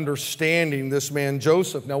to understanding this man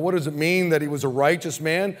Joseph. Now, what does it mean that he was a righteous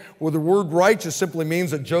man? Well, the word righteous simply means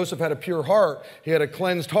that Joseph had a pure heart. He had a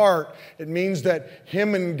cleansed heart. It means that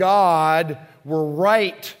him and God were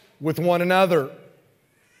right with one another.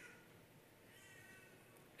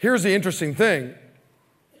 Here's the interesting thing.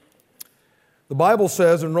 The Bible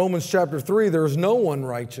says in Romans chapter 3, there is no one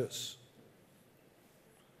righteous.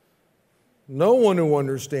 No one who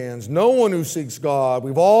understands, no one who seeks God.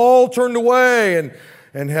 We've all turned away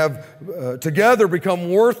and have together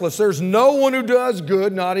become worthless. There's no one who does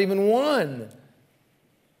good, not even one.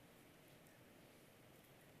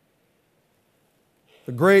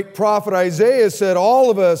 The great prophet Isaiah said,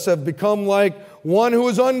 all of us have become like one who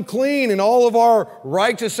is unclean, and all of our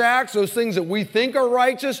righteous acts, those things that we think are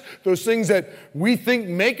righteous, those things that we think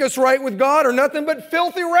make us right with God, are nothing but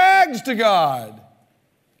filthy rags to God.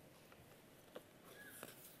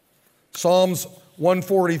 Psalms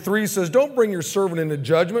 143 says, don't bring your servant into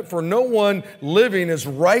judgment, for no one living is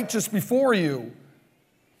righteous before you.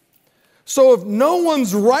 So if no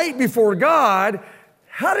one's right before God,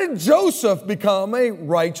 how did Joseph become a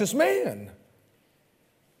righteous man?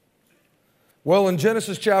 Well, in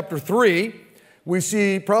Genesis chapter 3, we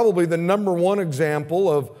see probably the number one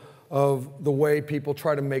example of the way people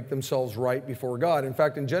try to make themselves right before God. In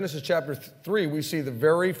fact, in Genesis chapter 3, we see the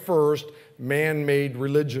very first man-made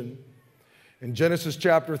religion. In Genesis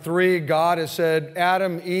chapter 3, God has said,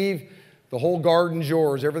 Adam, Eve, the whole garden's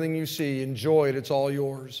yours. Everything you see, enjoy it. It's all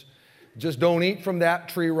yours. Just don't eat from that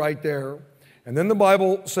tree right there. And then the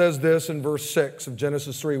Bible says this in verse 6 of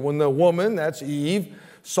Genesis 3. When the woman, that's Eve,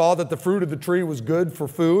 saw that the fruit of the tree was good for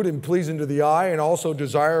food and pleasing to the eye and also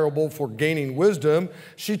desirable for gaining wisdom,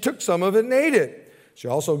 she took some of it and ate it. She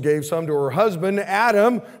also gave some to her husband,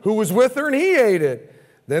 Adam, who was with her, and he ate it.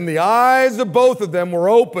 Then the eyes of both of them were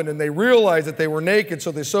opened, and they realized that they were naked,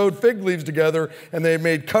 so they sewed fig leaves together, and they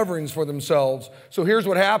made coverings for themselves. So here's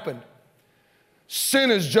what happened. Sin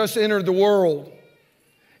has just entered the world,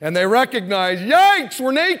 and they recognize, yikes,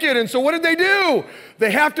 we're naked. And so what did they do?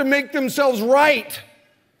 They have to make themselves right.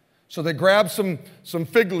 So they grabbed some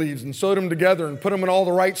fig leaves and sewed them together and put them in all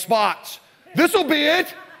the right spots. This will be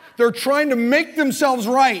it. They're trying to make themselves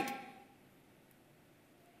right.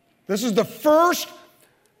 This is the first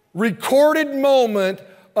recorded moment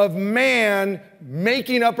of man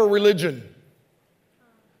making up a religion.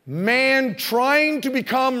 Man trying to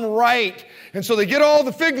become right. And so they get all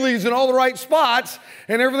the fig leaves in all the right spots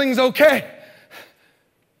and everything's okay.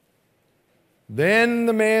 Then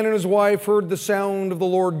the man and his wife heard the sound of the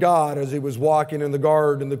Lord God as he was walking in the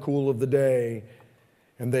garden in the cool of the day.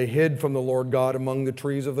 And they hid from the Lord God among the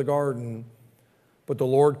trees of the garden. But the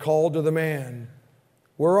Lord called to the man,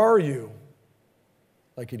 where are you?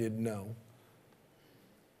 Like he didn't know.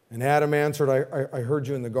 And Adam answered, I heard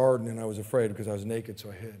you in the garden and I was afraid because I was naked,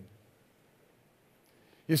 so I hid.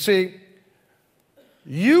 You see,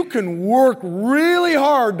 you can work really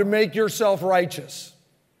hard to make yourself righteous.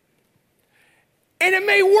 And it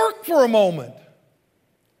may work for a moment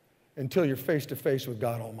until you're face to face with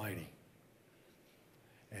God Almighty.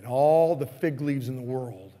 And all the fig leaves in the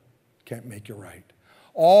world can't make you right.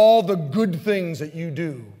 All the good things that you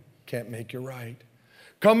do can't make you right.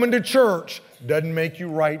 Coming to church doesn't make you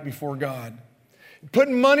right before God.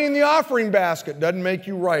 Putting money in the offering basket doesn't make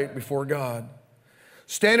you right before God.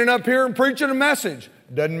 Standing up here and preaching a message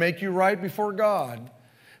doesn't make you right before God.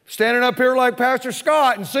 Standing up here like Pastor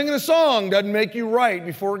Scott and singing a song doesn't make you right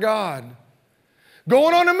before God.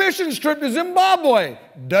 Going on a missions trip to Zimbabwe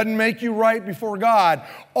doesn't make you right before God.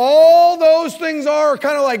 All those things are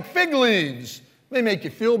kind of like fig leaves. They make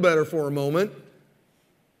you feel better for a moment.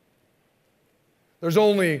 There's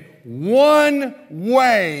only one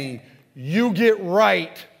way you get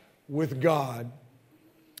right with God.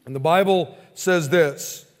 And the Bible says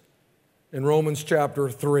this in Romans chapter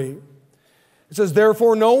 3. It says,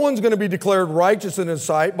 therefore, no one's going to be declared righteous in his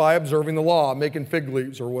sight by observing the law, making fig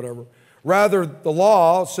leaves or whatever. Rather, the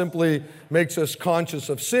law simply makes us conscious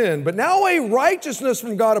of sin. But now a righteousness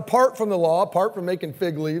from God apart from the law, apart from making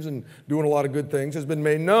fig leaves and doing a lot of good things, has been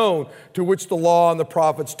made known, to which the law and the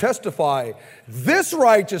prophets testify. This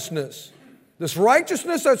righteousness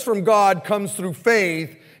that's from God comes through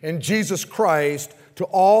faith in Jesus Christ to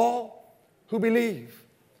all who believe.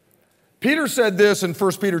 Peter said this in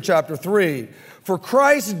 1 Peter chapter 3, "For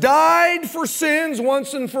Christ died for sins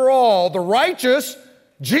once and for all. The righteous,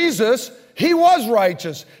 Jesus, he was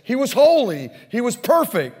righteous. He was holy. He was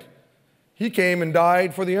perfect. He came and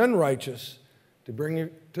died for the unrighteous to bring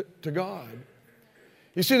you to God."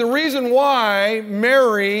 You see, the reason why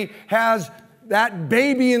Mary has that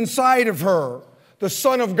baby inside of her, the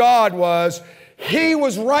Son of God, was he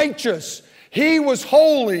was righteous. He was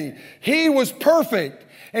holy. He was perfect.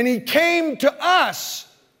 And he came to us,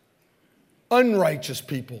 unrighteous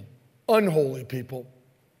people, unholy people.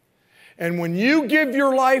 And when you give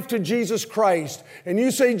your life to Jesus Christ and you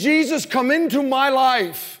say, "Jesus, come into my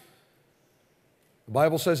life," the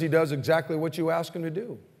Bible says he does exactly what you ask him to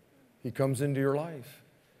do. He comes into your life.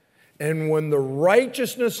 And when the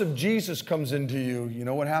righteousness of Jesus comes into you, you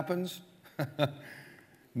know what happens?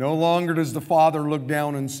 No longer does the Father look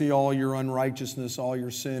down and see all your unrighteousness, all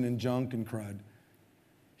your sin and junk and crud.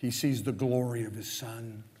 He sees the glory of his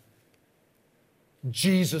Son.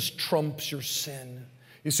 Jesus trumps your sin.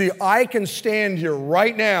 You see, I can stand here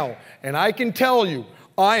right now and I can tell you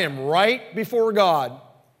I am right before God.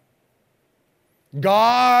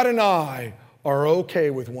 God and I are okay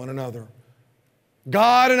with one another.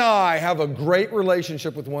 God and I have a great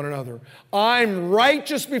relationship with one another. I'm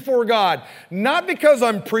righteous before God, not because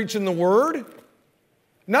I'm preaching the Word,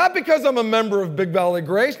 not because I'm a member of Big Valley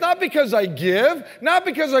Grace, not because I give, not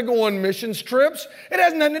because I go on missions trips. It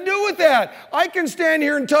has nothing to do with that. I can stand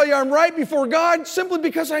here and tell you I'm right before God simply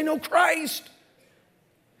because I know Christ.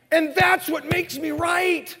 And that's what makes me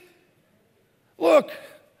right. Look,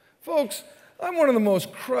 folks, I'm one of the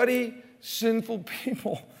most cruddy, sinful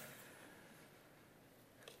people.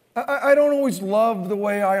 I don't always love the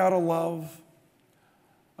way I ought to love.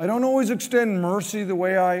 I don't always extend mercy the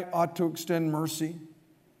way I ought to extend mercy.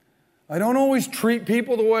 I don't always treat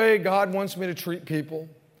people the way God wants me to treat people.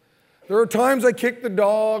 There are times I kick the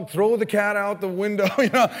dog, throw the cat out the window.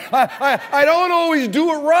 I don't always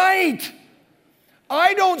do it right.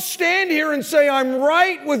 I don't stand here and say I'm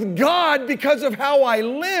right with God because of how I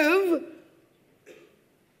live.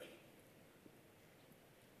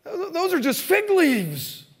 Those are just fig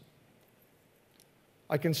leaves.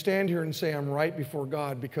 I can stand here and say I'm right before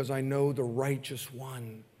God because I know the righteous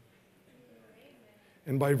one.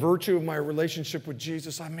 And by virtue of my relationship with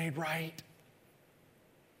Jesus, I'm made right.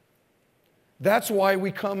 That's why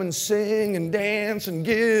we come and sing and dance and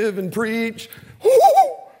give and preach. Woo!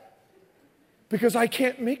 Because I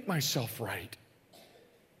can't make myself right.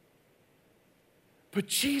 But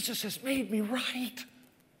Jesus has made me right.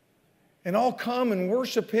 And I'll come and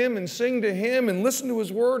worship him and sing to him and listen to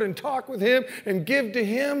his word and talk with him and give to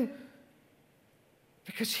him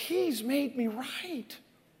because he's made me right.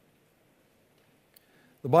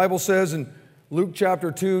 The Bible says in Luke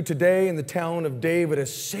chapter 2, "Today in the town of David, a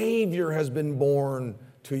Savior has been born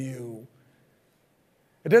to you."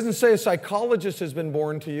 It doesn't say a psychologist has been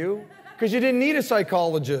born to you because you didn't need a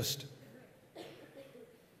psychologist.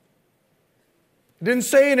 It didn't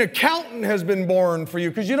say an accountant has been born for you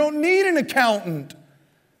because you don't need an accountant.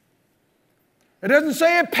 It doesn't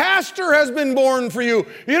say a pastor has been born for you.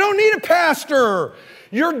 You don't need a pastor.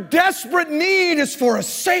 Your desperate need is for a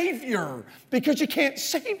Savior because you can't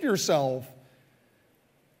save yourself.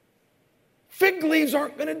 Fig leaves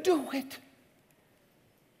aren't going to do it.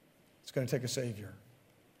 It's going to take a Savior.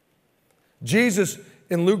 Jesus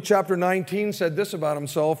in Luke chapter 19 said this about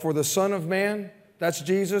himself, "For the Son of Man," that's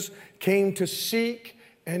Jesus, "came to seek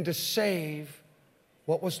and to save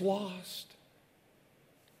what was lost."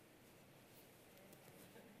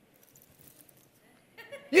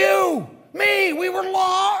 You, me, we were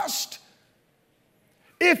lost.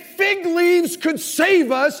 If fig leaves could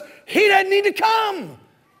save us, he didn't need to come.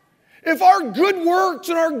 If our good works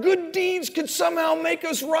and our good deeds could somehow make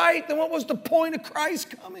us right, then what was the point of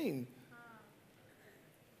Christ coming?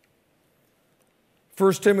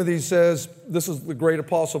 1 Timothy says, this is the great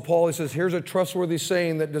apostle Paul, he says, "Here's a trustworthy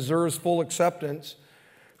saying that deserves full acceptance.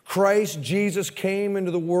 Christ Jesus came into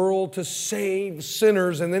the world to save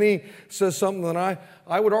sinners." And then he says something that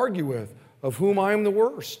I would argue with, "of whom I am the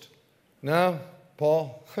worst." No,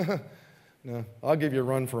 Paul, no, I'll give you a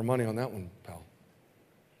run for money on that one, pal.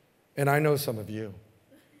 And I know some of you.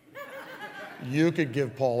 You could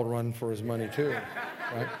give Paul a run for his money too,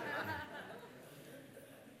 right?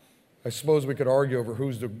 I suppose we could argue over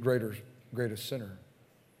who's the greatest sinner.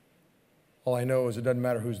 All I know is it doesn't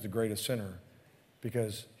matter who's the greatest sinner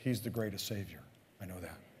because he's the greatest Savior. I know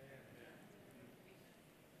that.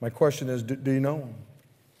 My question is, do you know him?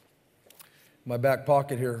 My back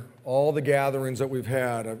pocket here, all the gatherings that we've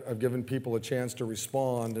had, I've given people a chance to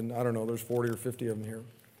respond, and I don't know, there's 40 or 50 of them here.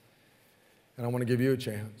 And I want to give you a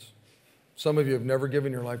chance. Some of you have never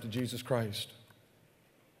given your life to Jesus Christ.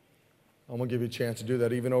 I'm going to give you a chance to do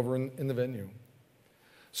that even over in the venue.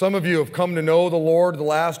 Some of you have come to know the Lord the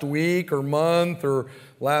last week or month or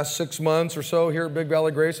last 6 months or so here at Big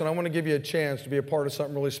Valley Grace, and I want to give you a chance to be a part of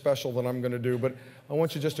something really special that I'm going to do. But I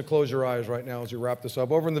want you just to close your eyes right now as you wrap this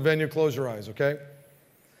up. Over in the venue, close your eyes, okay?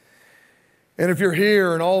 And if you're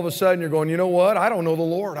here and all of a sudden you're going, you know what? I don't know the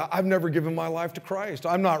Lord. I've never given my life to Christ.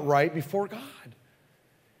 I'm not right before God.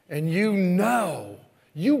 And you know,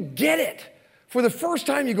 you get it. For the first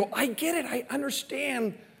time you go, I get it. I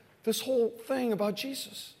understand this whole thing about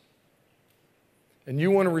Jesus. And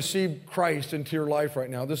you want to receive Christ into your life right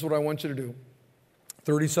now. This is what I want you to do.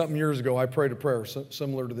 30-something years ago, I prayed a prayer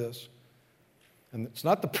similar to this. And it's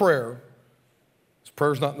not the prayer. This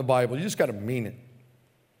prayer's not in the Bible. You just got to mean it.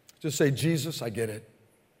 Just say, Jesus, I get it.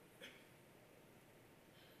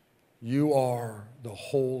 You are the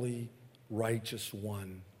holy, righteous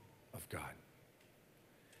one of God.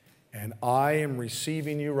 And I am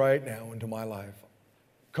receiving you right now into my life.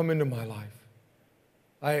 Come into my life.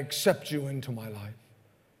 I accept you into my life.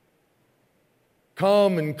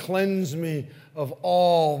 Come and cleanse me of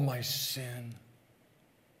all my sin.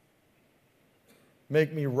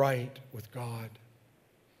 Make me right with God.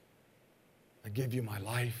 I give you my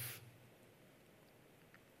life.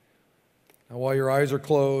 Now, while your eyes are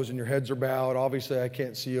closed and your heads are bowed, obviously I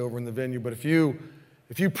can't see you over in the venue, but if you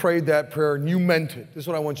prayed that prayer and you meant it, this is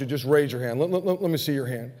what I want you to just raise your hand. Let me see your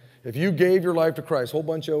hand. If you gave your life to Christ, whole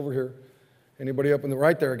bunch over here. Anybody up in the,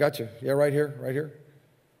 right there, got you. Yeah, right here, right here.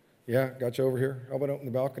 Yeah, got you over here. How about up in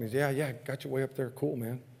the balconies? Yeah, got you way up there. Cool,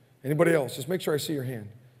 man. Anybody else? Just make sure I see your hand.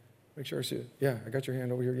 Make sure I see it. Yeah, I got your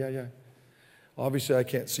hand over here. Yeah. Obviously, I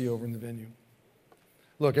can't see over in the venue.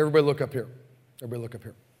 Look, everybody look up here. Everybody look up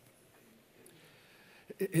here.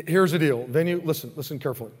 Here's the deal. Venue, listen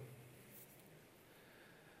carefully.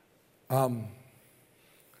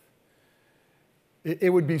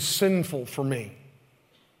 It would be sinful for me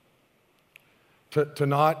to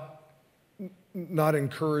not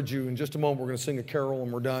encourage you. In just a moment, we're going to sing a carol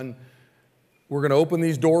and we're done. We're going to open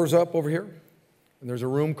these doors up over here, and there's a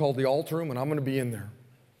room called the altar room, and I'm going to be in there.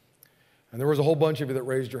 And there was a whole bunch of you that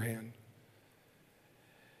raised your hand.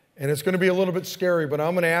 And it's going to be a little bit scary, but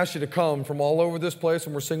I'm going to ask you to come from all over this place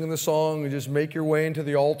when we're singing this song and just make your way into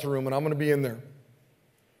the altar room, and I'm going to be in there.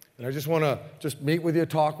 And I just want to meet with you,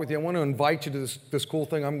 talk with you. I want to invite you to this cool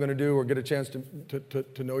thing I'm going to do or get a chance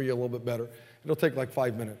to know you a little bit better. It'll take like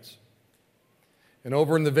 5 minutes. And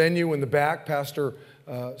over in the venue in the back, Pastor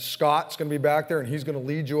Scott's going to be back there, and he's going to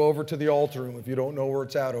lead you over to the altar room if you don't know where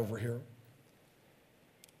it's at over here.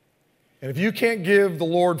 And if you can't give the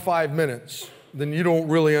Lord 5 minutes, then you don't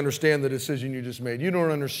really understand the decision you just made. You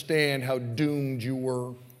don't understand how doomed you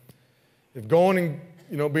were. If going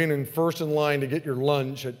and being in first in line to get your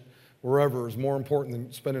lunch at wherever is more important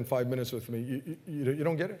than spending 5 minutes with me, you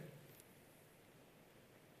don't get it.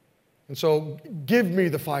 And so give me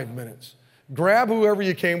the 5 minutes. Grab whoever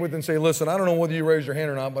you came with and say, listen, I don't know whether you raised your hand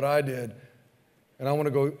or not, but I did. And I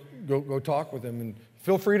want to go talk with them. And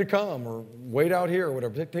feel free to come or wait out here or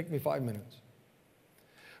whatever. Take me 5 minutes.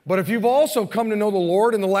 But if you've also come to know the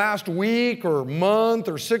Lord in the last week or month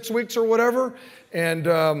or 6 weeks or whatever, and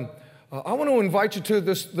I want to invite you to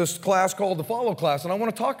this class called the Follow class, and I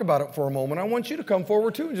want to talk about it for a moment. I want you to come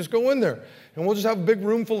forward too and just go in there. And we'll just have a big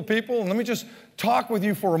room full of people, and let me just talk with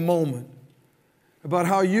you for a moment about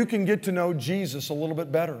how you can get to know Jesus a little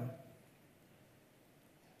bit better.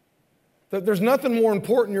 That there's nothing more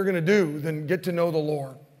important you're going to do than get to know the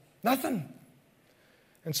Lord. Nothing.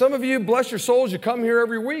 And some of you, bless your souls, you come here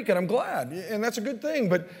every week, and I'm glad, and that's a good thing.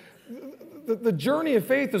 But the journey of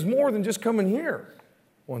faith is more than just coming here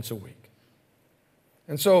once a week.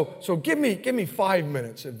 And so give me 5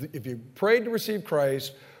 minutes. If you prayed to receive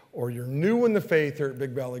Christ or you're new in the faith here at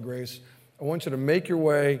Big Valley Grace, I want you to make your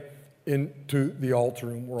way into the altar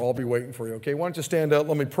room where I'll be waiting for you, okay? Why don't you stand up,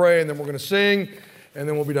 let me pray, and then we're going to sing, and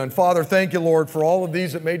then we'll be done. Father, thank you, Lord, for all of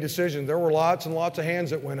these that made decisions. There were lots and lots of hands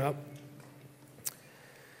that went up.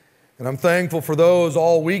 And I'm thankful for those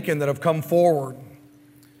all weekend that have come forward.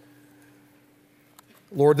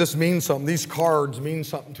 Lord, this means something. These cards mean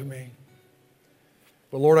something to me.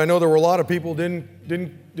 But Lord, I know there were a lot of people who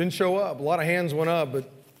didn't show up. A lot of hands went up,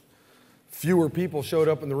 but fewer people showed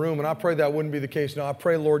up in the room. And I pray that wouldn't be the case. Now, I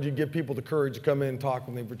pray, Lord, you give people the courage to come in and talk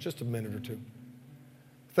with me for just a minute or two.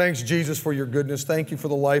 Thanks, Jesus, for your goodness. Thank you for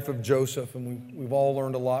the life of Joseph. And we've all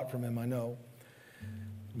learned a lot from him, I know.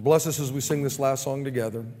 Bless us as we sing this last song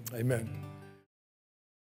together. Amen.